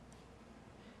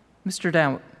 Mr.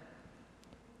 Dowd.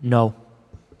 No.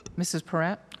 Mrs.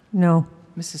 Perret. No.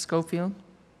 Mrs. Schofield.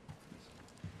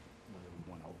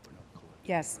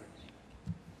 Yes.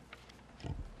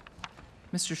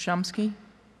 Mr. Shumsky.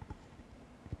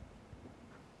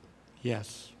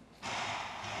 Yes.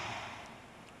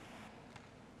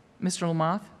 Mr.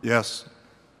 Lamothe. Yes.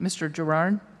 Mr.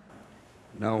 Gerard.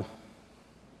 No.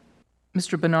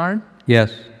 Mr. Bernard.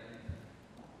 Yes.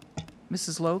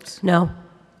 Mrs. Lopes. No.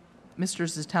 Mr.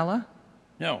 Zitella.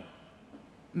 No.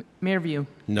 Mayor View.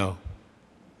 No.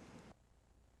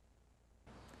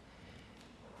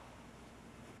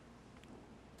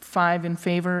 Five in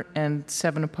favor and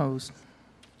 7 opposed.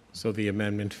 So the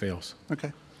amendment fails.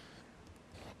 Okay.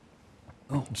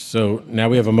 So now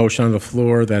we have a motion on the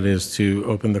floor that is to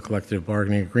open the collective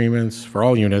bargaining agreements for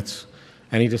all units.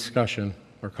 Any discussion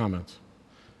or comments?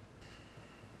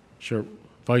 Sure.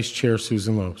 Vice Chair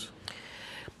Susan Lopes.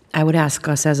 I would ask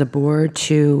us as a board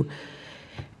to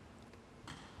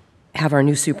have our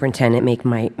new superintendent make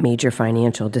major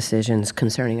financial decisions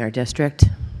concerning our district.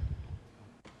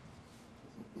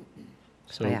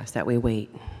 So I ask that we wait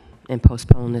and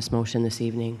postpone this motion this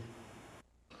evening.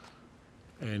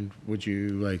 And would you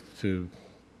like to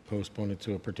postpone it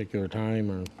to a particular time,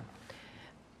 or?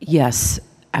 Yes,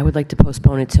 I would like to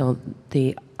postpone it till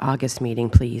the August meeting,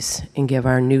 please, and give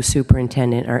our new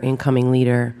superintendent, our incoming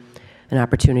leader, an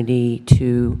opportunity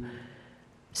to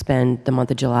spend the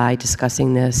month of July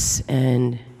discussing this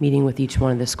and meeting with each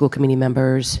one of the school committee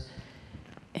members,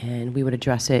 and we would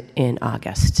address it in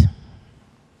August.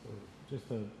 Just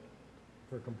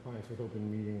for compliance with open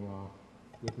meeting law,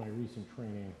 with my recent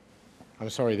training, I'm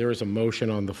sorry, there is a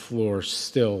motion on the floor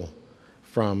still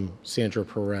from Sandra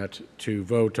Perret to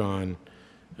vote on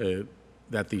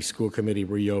that the school committee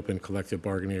reopen collective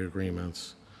bargaining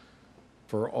agreements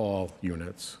for all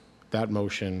units. That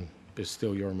motion is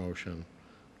still your motion,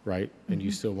 right? And you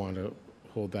still want to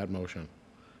hold that motion,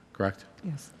 correct?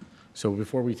 Yes. So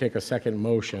before we take a second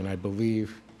motion, I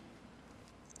believe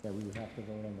that we would have to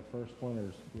vote on the first one,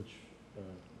 or which?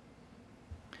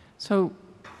 So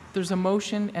there's a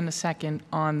motion and a second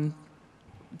on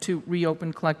to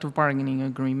reopen collective bargaining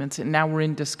agreements, and now we're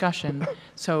in discussion.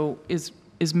 So is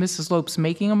Mrs. Lopes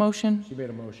making a motion? She made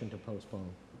a motion to postpone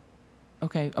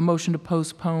Okay, a motion to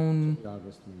postpone. the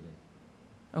August meeting.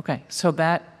 Okay, so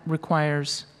that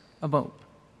requires a vote.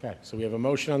 Okay, so we have a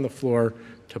motion on the floor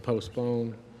to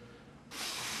postpone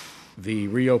the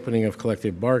reopening of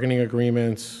collective bargaining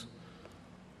agreements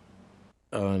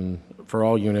for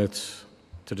all units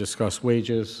to discuss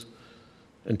wages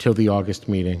until the August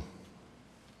meeting.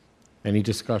 Any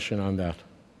discussion on that?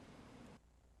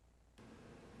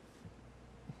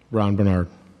 Ron Bernard.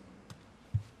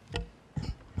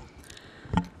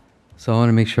 So I want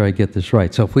to make sure I get this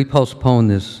right. So if we postpone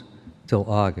this till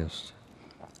August,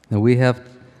 now we have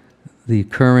the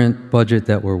current budget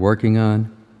that we're working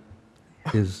on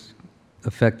is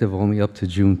effective only up to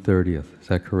June 30th. Is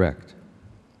that correct?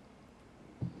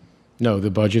 No,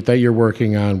 the budget that you're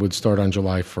working on would start on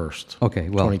July 1st. Okay,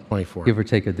 well, 2024. give or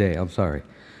take a day, I'm sorry.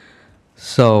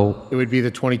 So, It would be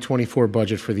the 2024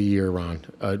 budget for the year, Ron.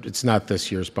 It's not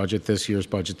this year's budget. This year's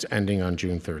budget's ending on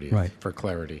June 30th, Right. for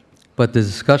clarity. but the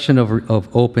discussion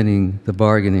of opening the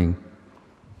bargaining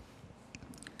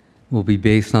will be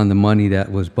based on the money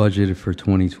that was budgeted for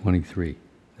 2023. Is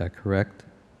that correct?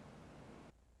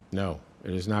 No,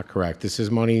 it is not correct. This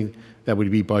is money that would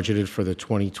be budgeted for the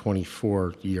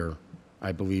 2024 year,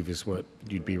 I believe is what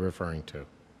you'd be referring to.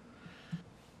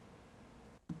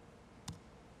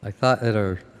 I thought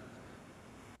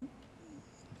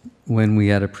when we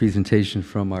had a presentation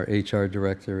from our HR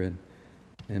director and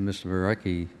Mr.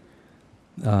 Marecki,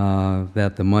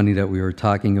 that the money that we were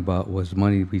talking about was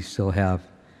money we still have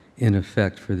in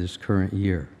effect for this current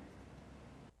year.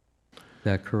 Is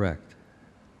that correct?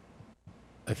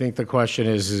 I think the question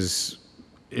is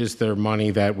there money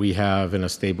that we have in a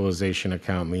stabilization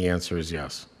account? And the answer is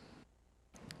yes.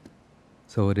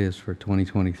 So it is for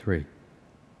 2023.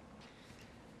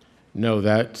 No,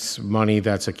 that's money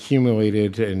that's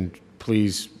accumulated, and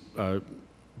please,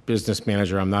 business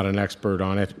manager, I'm not an expert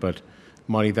on it, but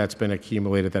money that's been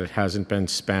accumulated that it hasn't been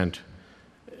spent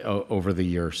over the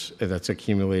years. That's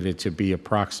accumulated to be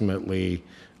approximately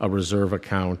a reserve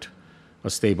account, a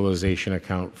stabilization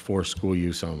account for school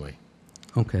use only.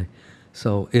 Okay.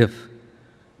 So if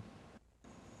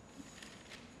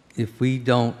we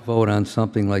don't vote on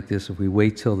something like this, if we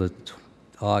wait till the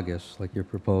August, like you're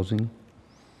proposing,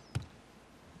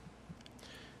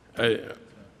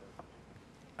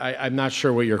 I'm not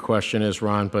sure what your question is,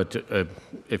 Ron, but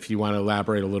if you want to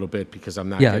elaborate a little bit, because I'm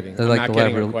not Yeah, getting, I'd I'm like not to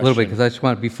getting elaborate a a little bit, question. because I just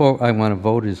want, before I want to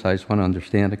vote, I just want to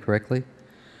understand it correctly.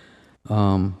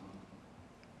 Does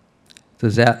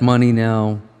that money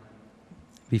now,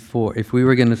 before, if we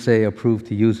were going to say approve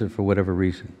to use it for whatever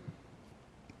reason,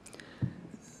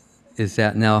 is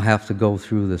that now have to go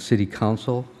through the city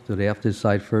council? Do they have to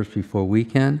decide first before we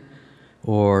can?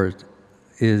 Or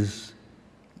is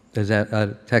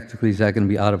that, technically, is that going to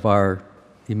be out of our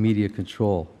immediate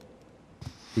control?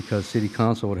 Because city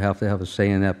council would have to have a say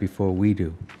in that before we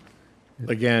do.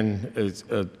 Again,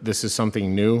 this is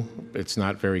something new. It's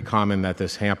not very common that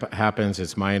this happens.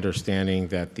 It's my understanding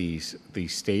that the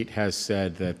state has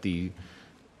said that the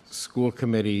school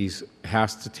committees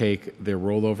has to take their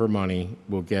rollover money,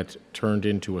 will get turned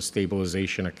into a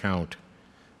stabilization account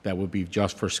that would be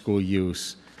just for school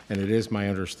use. And it is my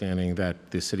understanding that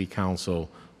the city council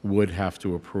would have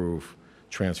to approve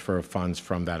transfer of funds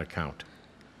from that account.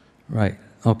 Right.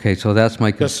 Okay, so that's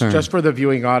my concern. Just for the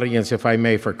viewing audience, if I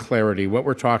may, for clarity, what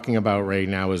we're talking about right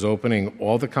now is opening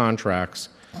all the contracts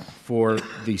for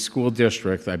the school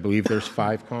district. I believe there's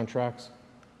 5 contracts.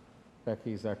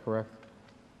 Becky, is that correct?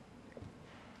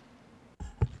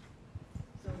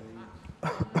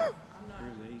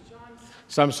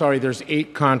 So I'm sorry, there's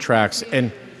 8 contracts.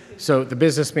 And so the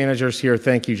business manager's here.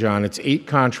 Thank you, John. It's 8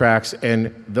 contracts,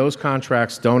 and those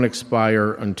contracts don't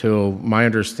expire until, my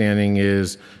understanding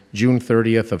is, June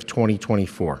 30th of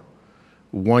 2024,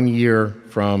 1 year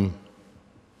from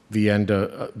the end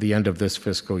of this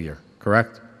fiscal year,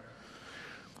 correct?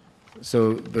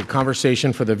 So the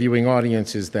conversation for the viewing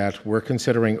audience is that we're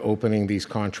considering opening these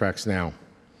contracts now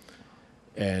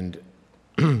and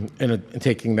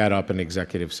taking that up in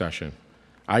executive session.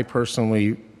 I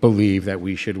personally believe that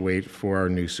we should wait for our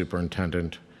new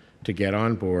superintendent to get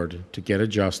on board, to get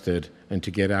adjusted, and to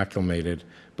get acclimated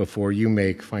before you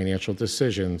make financial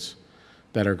decisions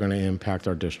that are going to impact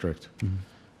our district. Mm-hmm.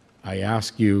 I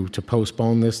ask you to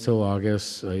postpone this till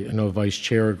August. I know Vice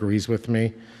Chair agrees with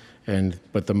me,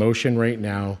 but the motion right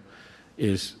now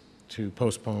is to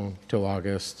postpone till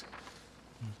August,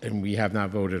 and we have not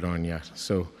voted on yet.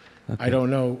 So okay. I don't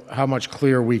know how much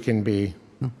clearer we can be.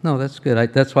 No, that's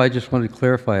good. That's why I just wanted to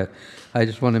clarify it. I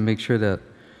just want to make sure that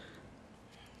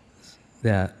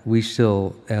we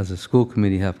still, as a school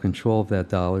committee, have control of that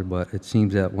dollar, but it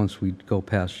seems that once we go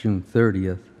past June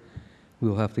 30th,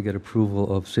 we'll have to get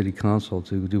approval of city council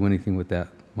to do anything with that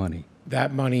money.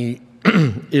 That money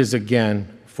is,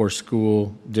 again, for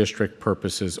school district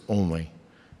purposes only,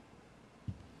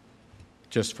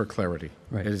 just for clarity.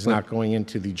 Right. It is not going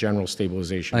into the general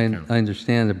stabilization account. I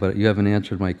understand it, but you haven't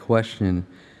answered my question.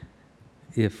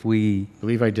 If we... I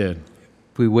believe I did.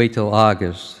 If we wait till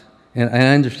August, and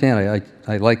I understand,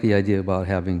 I like the idea about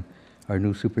having our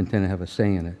new superintendent have a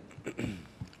say in it.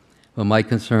 But my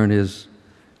concern is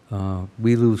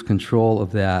we lose control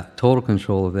of that, total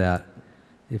control of that,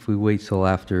 if we wait till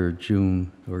after June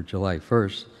or July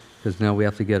 1st, because now we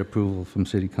have to get approval from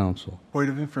city council. Point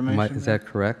of information. Is that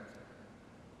correct?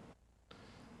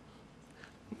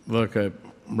 Look,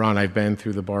 Ron, I've been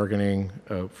through the bargaining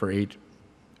for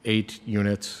eight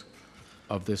units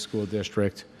of this school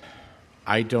district.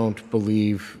 I don't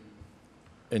believe,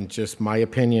 in just my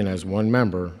opinion as one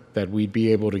member, that we'd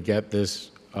be able to get this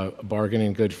bargain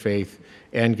in good faith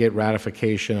and get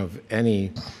ratification of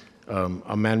any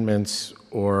amendments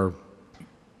or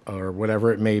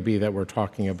whatever it may be that we're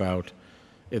talking about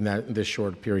in this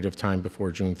short period of time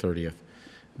before June 30th.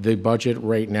 The budget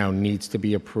right now needs to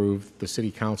be approved. The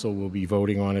city council will be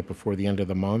voting on it before the end of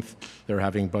the month. They're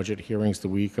having budget hearings the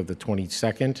week of the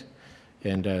 22nd.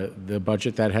 And the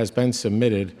budget that has been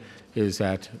submitted is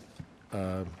at,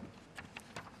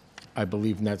 I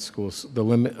believe, net schools,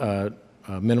 the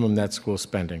minimum net school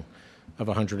spending of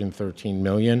 $113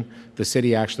 million. The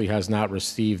city actually has not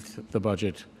received the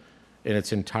budget in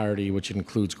its entirety, which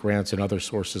includes grants and other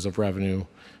sources of revenue.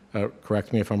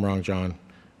 Correct me if I'm wrong, John,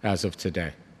 as of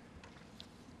today.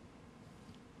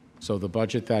 So the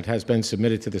budget that has been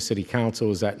submitted to the city council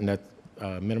is at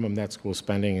minimum net school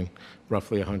spending,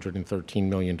 roughly $113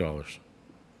 million.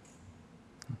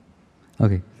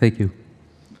 Okay, thank you.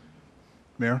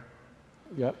 Mayor?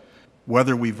 Yep.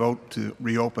 Whether we vote to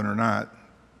reopen or not,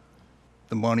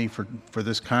 the money for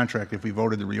this contract, if we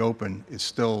voted to reopen, is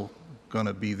still going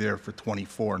to be there for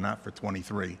 24, not for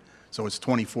 23. So it's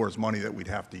 24's money that we'd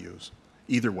have to use,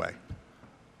 either way.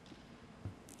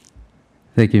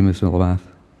 Thank you, Mr. Lamath.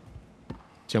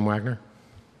 Jim Wagner?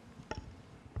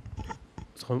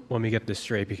 So let me get this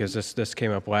straight, because this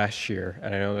came up last year,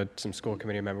 and I know that some school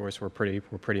committee members were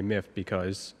pretty miffed,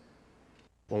 because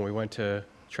when we went to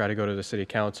try to go to the city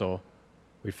council,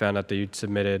 we found out that you'd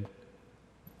submitted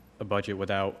a budget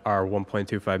without our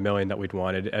 1.25 million that we'd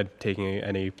wanted, and taking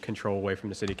any control away from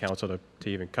the city council to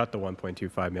even cut the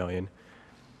 1.25 million.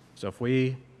 So if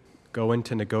we go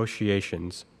into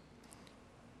negotiations,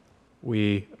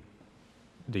 the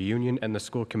union and the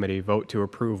school committee vote to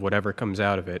approve whatever comes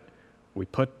out of it. We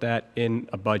put that in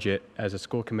a budget as a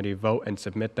school committee vote and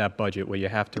submit that budget. Will you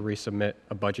have to resubmit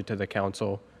a budget to the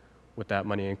council with that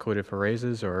money included for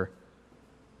raises, or?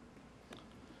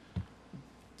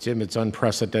 Tim, it's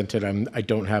unprecedented. I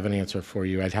don't have an answer for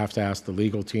you. I'd have to ask the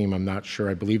legal team. I'm not sure.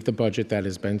 I believe the budget that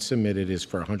has been submitted is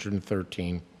for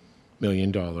 $113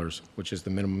 million, which is the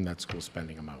minimum that school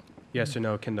spending amount. Yes or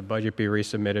no, can the budget be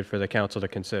resubmitted for the council to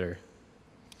consider?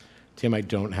 Tim, I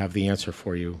don't have the answer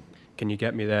for you. Can you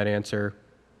get me that answer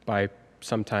by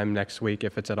sometime next week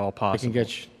if it's at all possible? I can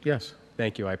get you, yes.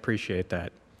 Thank you, I appreciate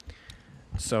that.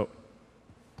 So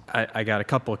I got a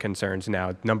couple of concerns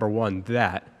now. Number one,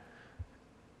 that.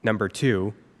 Number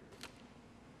two,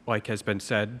 like has been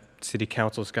said, city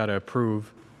council's got to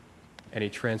approve any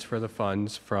transfer of the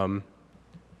funds from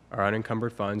our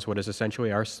unencumbered funds, what is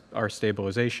essentially our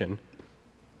stabilization.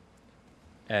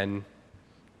 And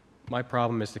my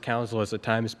problem is the council has at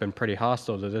times been pretty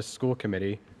hostile to this school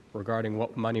committee regarding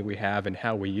what money we have and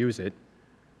how we use it.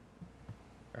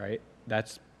 All right,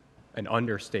 that's an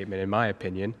understatement in my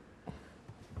opinion.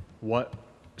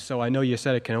 So I know you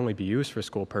said it can only be used for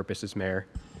school purposes, Mayor,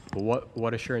 but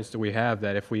what assurance do we have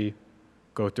that if we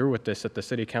go through with this, that the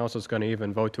city council is going to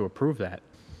even vote to approve that?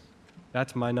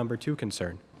 That's my number two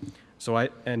concern.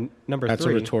 And number That's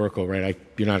three. a rhetorical, right?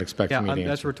 You're not expecting me to answer.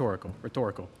 That's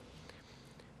rhetorical.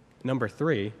 Number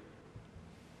three,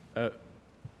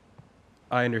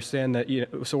 I understand that,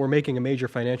 so we're making a major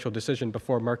financial decision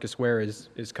before Marcus Ware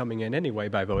is coming in anyway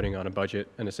by voting on a budget,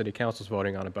 and the city council's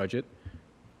voting on a budget.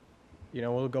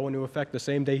 It'll go into effect the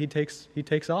same day he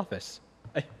takes office.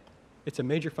 It's a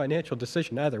major financial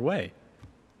decision either way.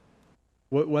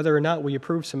 Whether or not we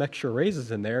approve some extra raises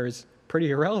in there is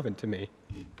pretty irrelevant to me.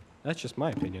 That's just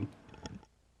my opinion.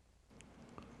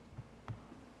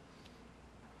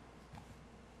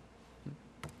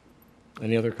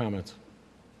 Any other comments?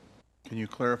 Can you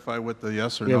clarify what the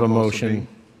yes or We no have a votes will motion.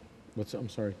 be? I'm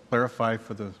sorry. Clarify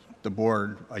for the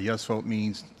board, a yes vote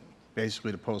means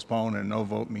basically to postpone, and a no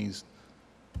vote means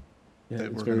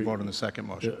that we're going to vote on the second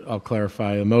motion. I'll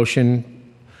clarify. The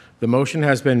motion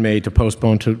has been made to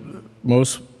postpone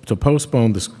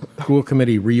the school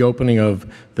committee reopening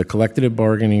of the collective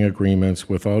bargaining agreements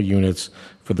with all units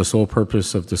for the sole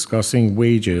purpose of discussing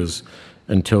wages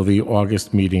until the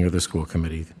August meeting of the school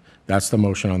committee. That's the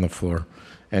motion on the floor.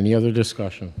 Any other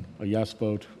discussion? A yes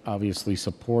vote obviously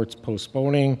supports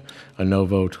postponing. A no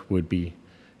vote would be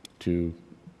to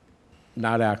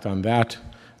not act on that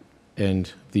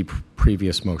and the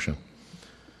previous motion.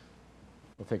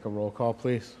 We'll take a roll call,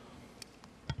 please.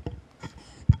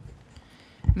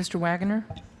 Mr. Wagoner?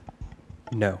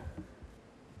 No.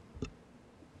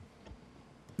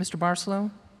 Mr.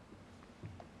 Barcelo?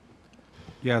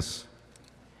 Yes.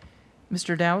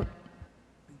 Mr. Doubt?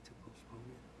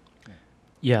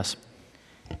 Yes.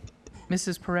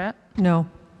 Mrs. Perrette? No.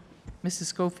 Mrs.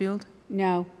 Schofield?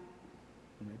 No.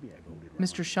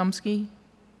 Mr. Shumsky?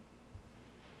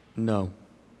 No.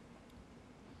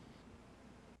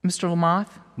 Mr.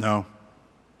 Lamoth? No.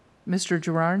 Mr.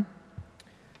 Gerard?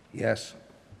 Yes.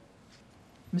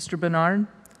 Mr. Bernard?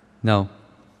 No.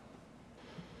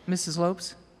 Mrs.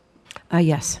 Lopes?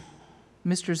 Yes.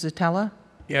 Mr. Zatella?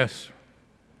 Yes.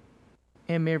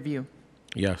 And Mayor View?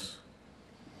 Yes.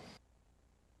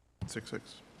 6-6.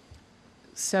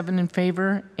 7 in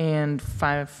favor and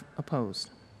 5 opposed.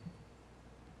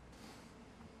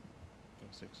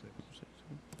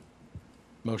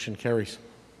 Motion carries.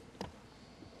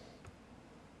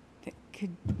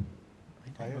 Could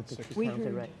We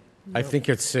heard- I think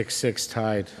it's 6-6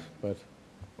 tied, but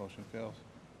Motion fails.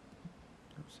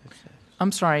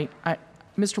 I'm sorry,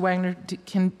 Mr. Wagner,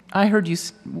 I heard you,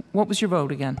 what was your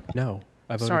vote again? No.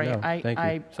 I voted Sorry, no. Thank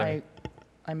you. Sorry.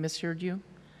 I misheard you.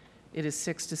 It is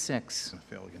 6-6. It's going to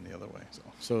fail again the other way, so.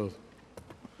 So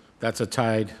that's a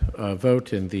tied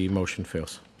vote, and the motion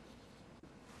fails.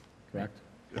 Correct?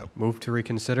 Move to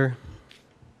reconsider?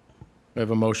 We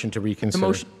have a motion to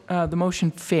reconsider. The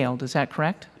motion failed, is that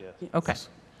correct? Yes. Okay,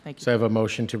 thank you. So I have a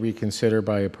motion to reconsider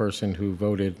by a person who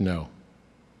voted no.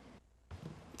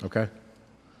 Okay?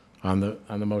 On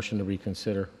the motion to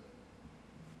reconsider.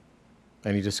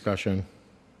 Any discussion?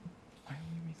 Why are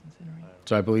we reconsidering?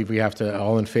 So I believe we have to,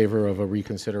 all in favor of a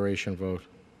reconsideration vote.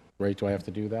 Right, do I have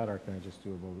to do that, or can I just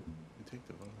do a vote? You take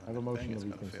the vote. I have a motion It's to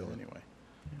going to fail reconsider. anyway.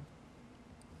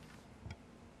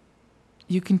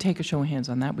 You can take a show of hands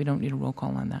on that. We don't need a roll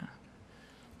call on that.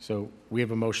 So we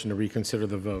have a motion to reconsider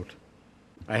the vote.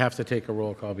 I have to take a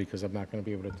roll call because I'm not going to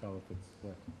be able to tell if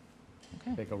it's,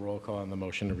 Okay. take a roll call on the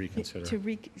motion to reconsider.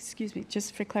 Excuse me,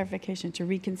 just for clarification, to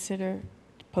reconsider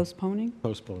postponing?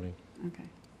 Postponing. Okay.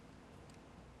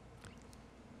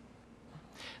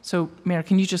 So, Mayor,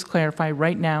 can you just clarify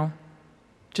right now?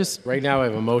 Just, Right now, I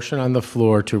have a motion on the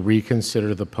floor to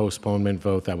reconsider the postponement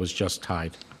vote that was just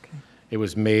tied. Okay. It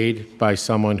was made by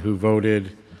someone who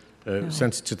voted,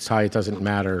 since to tie, it doesn't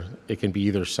matter, it can be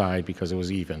either side because it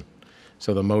was even.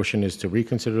 So the motion is to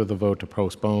reconsider the vote to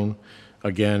postpone.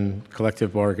 Again,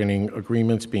 collective bargaining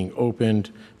agreements being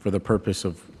opened for the purpose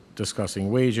of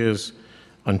discussing wages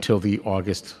until the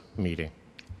August meeting.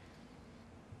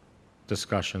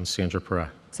 Discussion, Sandra Perret.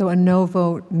 So a no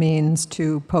vote means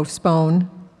to postpone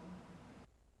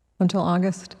until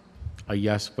August? A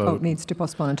yes Vote vote. needs to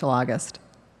postpone until August.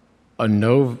 A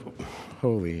no,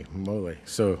 holy moly.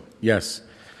 So, yes,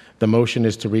 the motion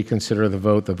is to reconsider the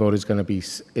vote. The vote is going to be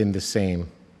in the same.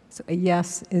 So a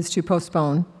yes is to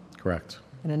postpone, Correct.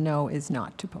 and a no is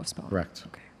not to postpone. Correct.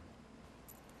 Okay.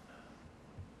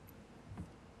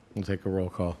 We'll take a roll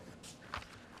call.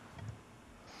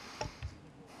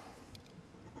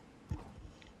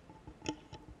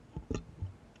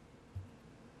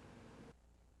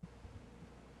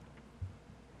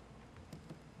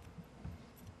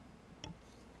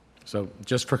 So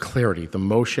just for clarity, the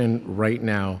motion right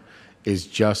now is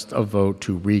just a vote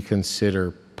to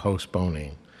reconsider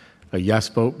postponing. A yes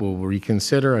vote will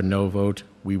reconsider, a no vote,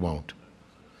 we won't.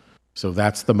 So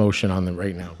that's the motion on the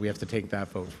right now. We have to take that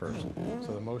vote first.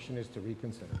 So the motion is to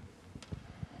reconsider.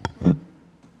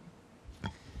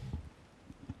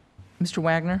 Mr.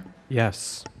 Wagner,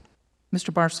 Yes.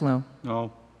 Mr. Barcelo,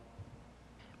 No.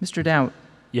 Mr. Doubt,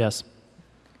 Yes.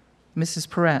 Mrs.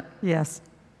 Perret, Yes.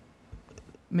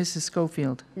 Mrs.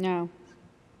 Schofield. No.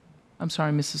 I'm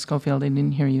sorry, Mrs. Schofield, I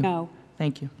didn't hear you. No.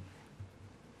 Thank you.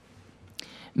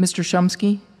 Mr.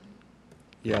 Shumsky,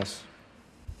 Yes.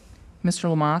 Mr.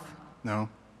 Lamoth, No?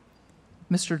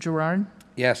 Mr. Gerard,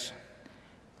 Yes.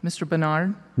 Mr.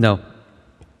 Bernard, No.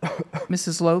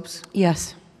 Mrs. Lopes,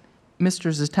 Yes.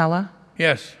 Mr. Zatella,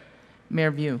 Yes.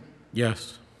 Mayor View.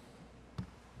 Yes.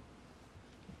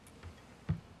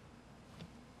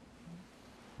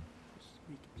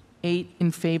 Eight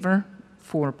in favor,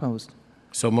 4 opposed.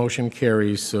 So motion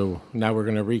carries. So now we're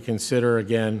going to reconsider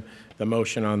again. The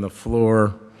motion on the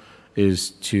floor is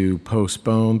to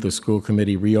postpone the school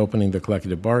committee reopening the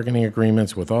collective bargaining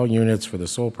agreements with all units for the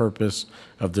sole purpose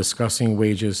of discussing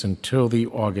wages until the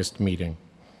August meeting.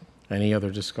 Any other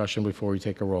discussion before we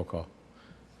take a roll call?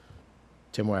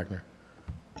 Tim Wagner.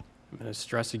 I'm going to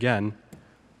stress again,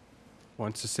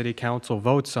 once the city council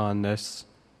votes on this,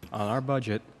 on our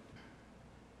budget,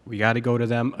 we got to go to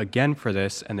them again for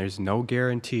this, and there's no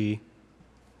guarantee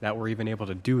that we're even able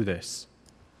to do this.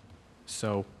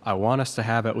 So I want us to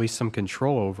have at least some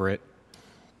control over it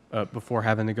before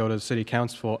having to go to the city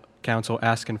council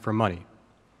asking for money.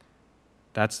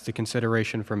 That's the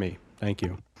consideration for me. Thank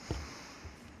you.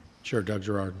 Sure, Doug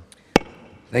Gerard.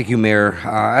 Thank you, Mayor.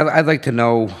 I'd like to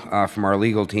know from our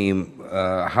legal team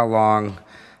how long,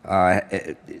 how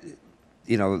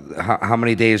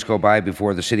many days go by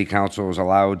before the city council is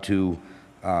allowed to,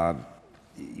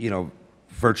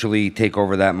 virtually take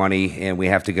over that money, and we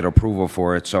have to get approval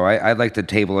for it. So I'd like to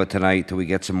table it tonight till we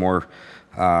get some more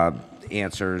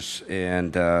answers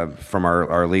and from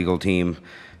our legal team.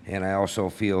 And I also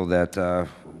feel that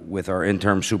with our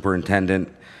interim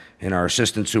superintendent and our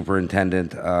assistant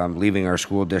superintendent leaving our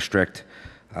school district,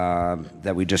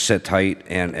 that we just sit tight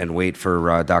and wait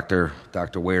for Dr.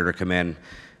 Ware to come in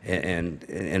and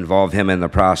involve him in the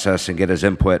process and get his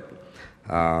input.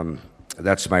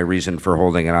 That's my reason for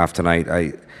holding it off tonight.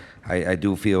 I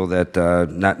do feel that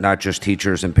not just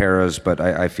teachers and paras, but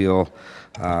I feel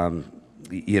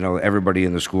everybody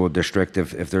in the school district,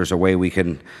 if there's a way we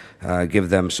can give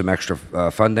them some extra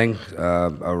funding,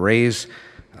 a raise,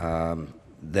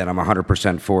 then I'm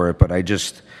 100% for it. But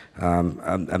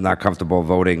I'm not comfortable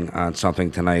voting on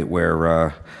something tonight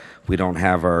where we don't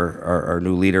have our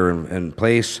new leader in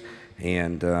place,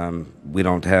 and we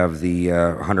don't have the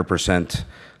 100%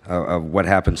 of what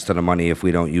happens to the money if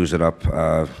we don't use it up,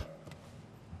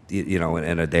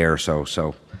 in a day or so.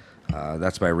 So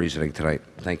that's my reasoning tonight.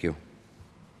 Thank you.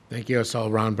 Thank you. I saw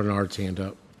Ron Bernard's hand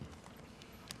up.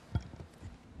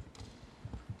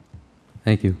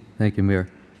 Thank you. Thank you, Mayor.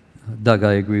 Doug,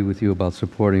 I agree with you about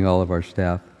supporting all of our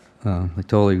staff. I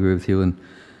totally agree with you.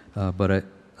 But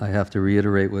I have to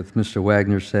reiterate what Mr.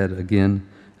 Wagner said again.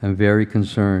 I'm very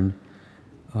concerned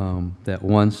that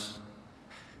once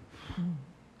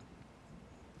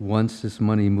once this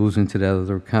money moves into that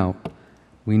other account,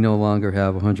 we no longer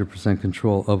have 100%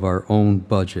 control of our own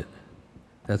budget.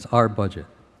 That's our budget.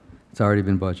 It's already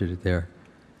been budgeted there.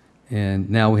 And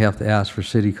now we have to ask for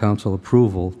city council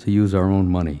approval to use our own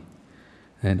money.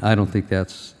 And I don't think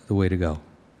that's the way to go.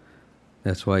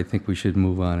 That's why I think we should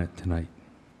move on it tonight.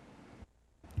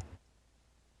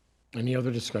 Any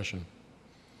other discussion?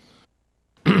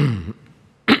 The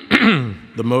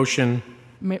motion.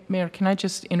 Mayor, can I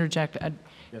just interject?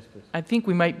 Yes, please. I think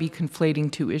we might be conflating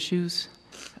two issues.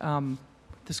 The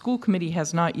school committee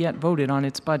has not yet voted on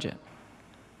its budget.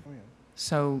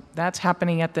 So that's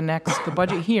happening at the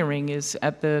budget hearing is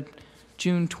at the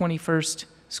June 21st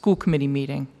school committee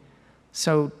meeting.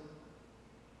 So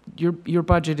your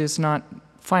budget is not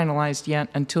finalized yet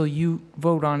until you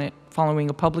vote on it following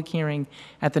a public hearing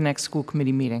at the next school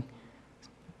committee meeting.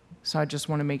 So I just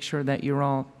want to make sure that you're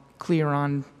all clear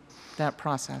on that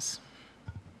process.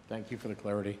 Thank you for the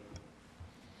clarity.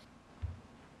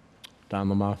 Don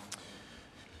Lamothe.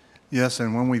 Yes,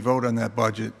 and when we vote on that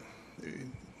budget,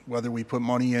 whether we put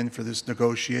money in for this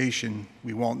negotiation,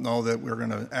 we won't know that we're going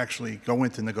to actually go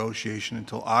into negotiation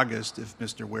until August if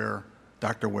Mr. Ware,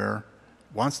 Dr. Ware,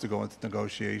 wants to go into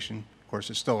negotiation. Of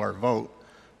course, it's still our vote,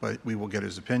 but we will get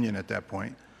his opinion at that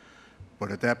point.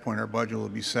 But at that point, our budget will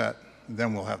be set, and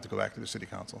then we'll have to go back to the city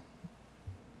council.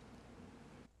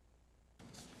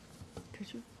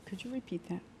 Could you repeat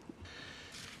that?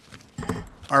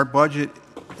 Our budget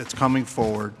that's coming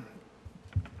forward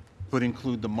would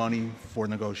include the money for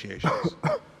negotiations.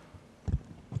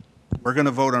 We're going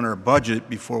to vote on our budget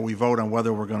before we vote on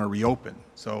whether we're going to reopen.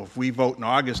 So if we vote in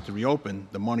August to reopen,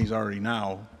 the money's already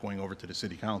now going over to the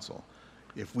city council.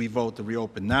 If we vote to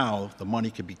reopen now, the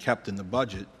money could be kept in the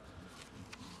budget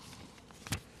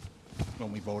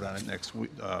when we vote on it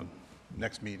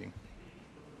next meeting.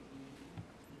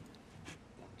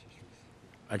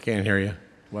 I can't hear you.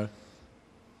 What?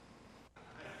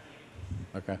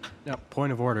 Okay. No,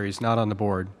 point of order. He's not on the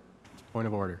board. Point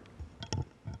of order.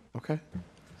 Okay.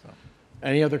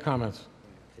 Any other comments?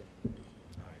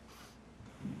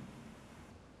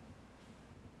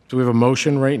 So we have a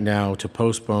motion right now to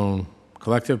postpone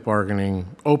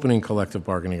opening collective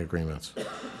bargaining agreements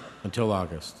until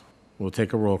August. We'll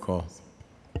take a roll call.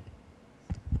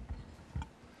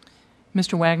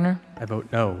 Mr. Wagner? I vote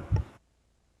no.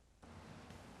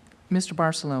 Mr.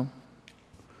 Barcelo?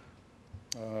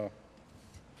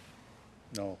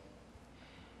 No.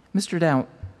 Mr. Doubt?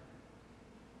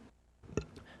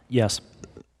 Yes.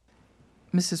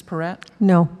 Mrs. Perrette?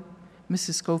 No.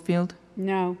 Mrs. Schofield?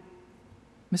 No.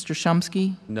 Mr.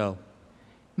 Shumsky? No.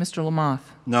 Mr. Lamothe?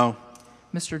 No.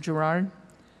 Mr. Gerard?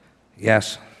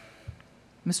 Yes.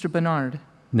 Mr. Bernard?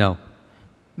 No.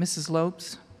 Mrs.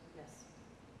 Lopes?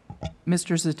 Yes.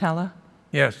 Mr. Zatella?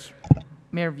 Yes.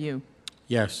 Mayor View?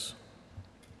 Yes.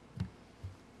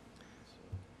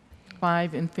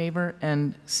 5 in favor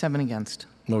and 7 against.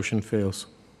 Motion fails.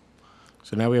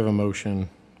 So now we have a motion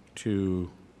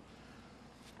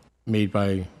made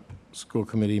by school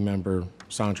committee member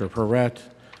Sandra Perrette,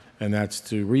 and that's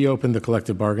to reopen the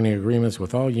collective bargaining agreements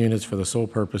with all units for the sole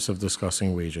purpose of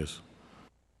discussing wages.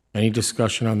 Any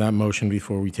discussion on that motion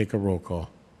before we take a roll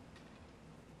call?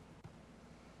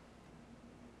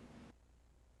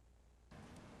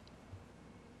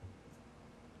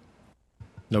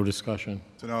 No discussion.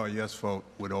 So now a yes vote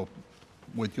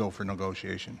would go for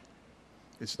negotiation.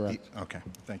 It's Correct. Okay,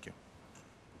 thank you.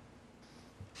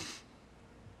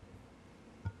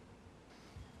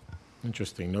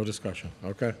 Interesting. No discussion.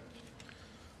 Okay.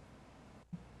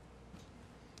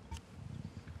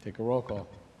 Take a roll call.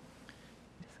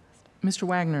 Mr.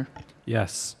 Wagner?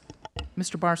 Yes.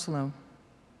 Mr. Barcelo?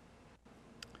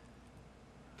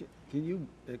 Can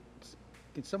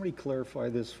somebody clarify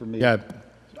this for me? Yeah,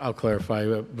 I'll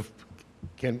clarify.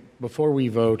 Before we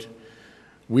vote,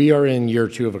 we are in year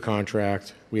 2 of a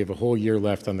contract. We have a whole year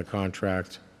left on the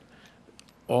contract.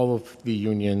 All of the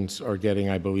unions are getting,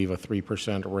 I believe, a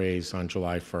 3% raise on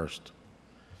July 1st.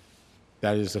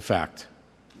 That is a fact.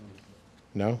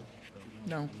 No?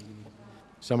 No.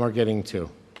 Some are getting 2.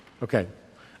 Okay.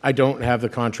 I don't have the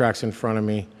contracts in front of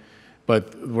me,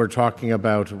 but we're talking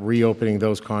about reopening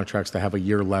those contracts that have a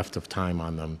year left of time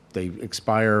on them. They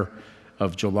expire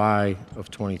of July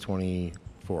of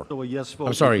 2024. So a yes vote.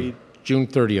 I'm sorry, June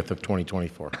 30th of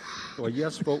 2024. So a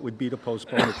yes vote would be to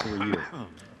postpone it for a year.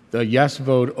 The yes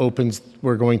vote opens,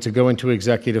 we're going to go into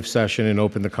executive session and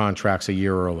open the contracts a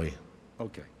year early.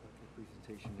 Okay.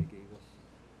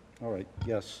 All right,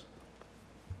 yes.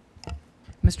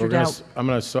 Mr. Doubt? I'm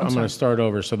going to start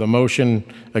over. So the motion,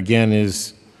 again,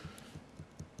 is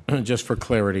just for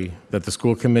clarity, that the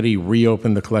school committee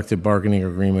reopen the collective bargaining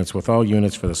agreements with all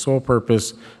units for the sole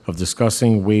purpose of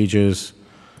discussing wages,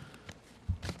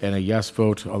 and a yes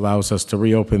vote allows us to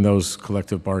reopen those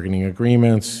collective bargaining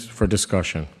agreements for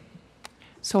discussion.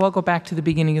 So I'll go back to the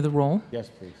beginning of the roll. Yes,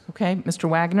 please. Okay, Mr.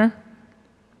 Wagner,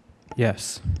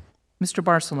 Yes. Mr.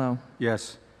 Barcelo,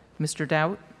 Yes. Mr.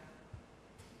 Doubt,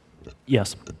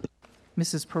 Yes.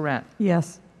 Mrs. Perrette,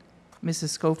 Yes. Mrs.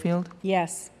 Schofield,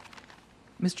 Yes.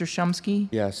 Mr. Shumsky,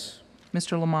 Yes.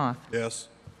 Mr. Lamothe, Yes.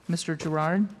 Mr.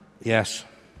 Gerard, Yes.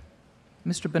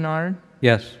 Mr. Bernard,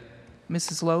 Yes.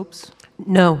 Mrs. Lopes,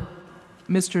 No.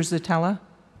 Mr. Zatella,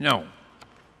 No.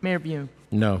 Mayor View.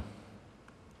 No.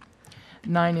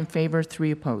 9 in favor,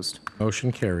 3 opposed.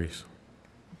 Motion carries.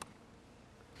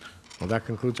 Well, that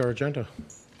concludes our agenda.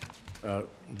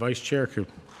 Vice Chair could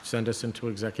send us into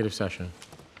executive session.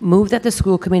 Move that the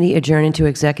school committee adjourn into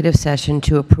executive session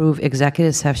to approve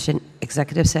executive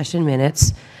session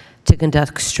minutes, to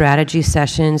conduct strategy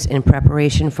sessions in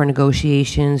preparation for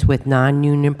negotiations with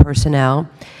non-union personnel,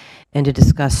 and to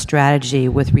discuss strategy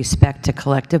with respect to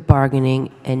collective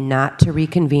bargaining, and not to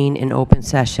reconvene in open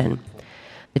session.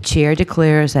 The chair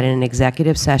declares that an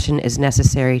executive session is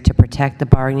necessary to protect the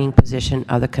bargaining position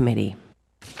of the committee.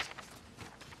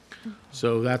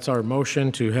 So that's our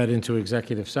motion to head into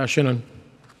executive session.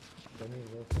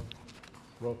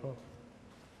 Roll call?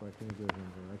 I can't remember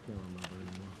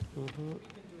anymore.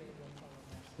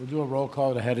 We'll do a roll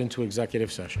call to head into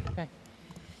executive session. Okay.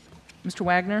 Mr.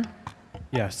 Wagner,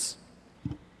 Yes.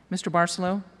 Mr.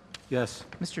 Barcelo, Yes.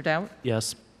 Mr. Doubt,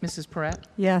 Yes. Mrs. Perrette,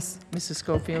 Yes. Mrs.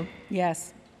 Schofield,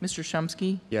 Yes. Mr.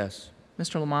 Shumsky, Yes.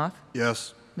 Mr. Lamothe,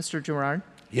 Yes. Mr. Gerard,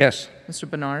 Yes. Mr.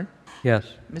 Bernard, Yes.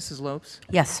 Mrs. Lopes,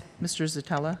 Yes. Mr.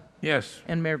 Zatella, Yes.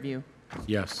 and Mayor View.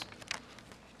 Yes.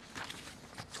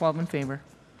 12 in favor.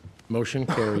 Motion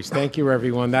carries. Thank you,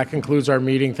 everyone. That concludes our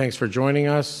meeting. Thanks for joining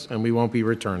us, and we won't be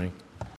returning.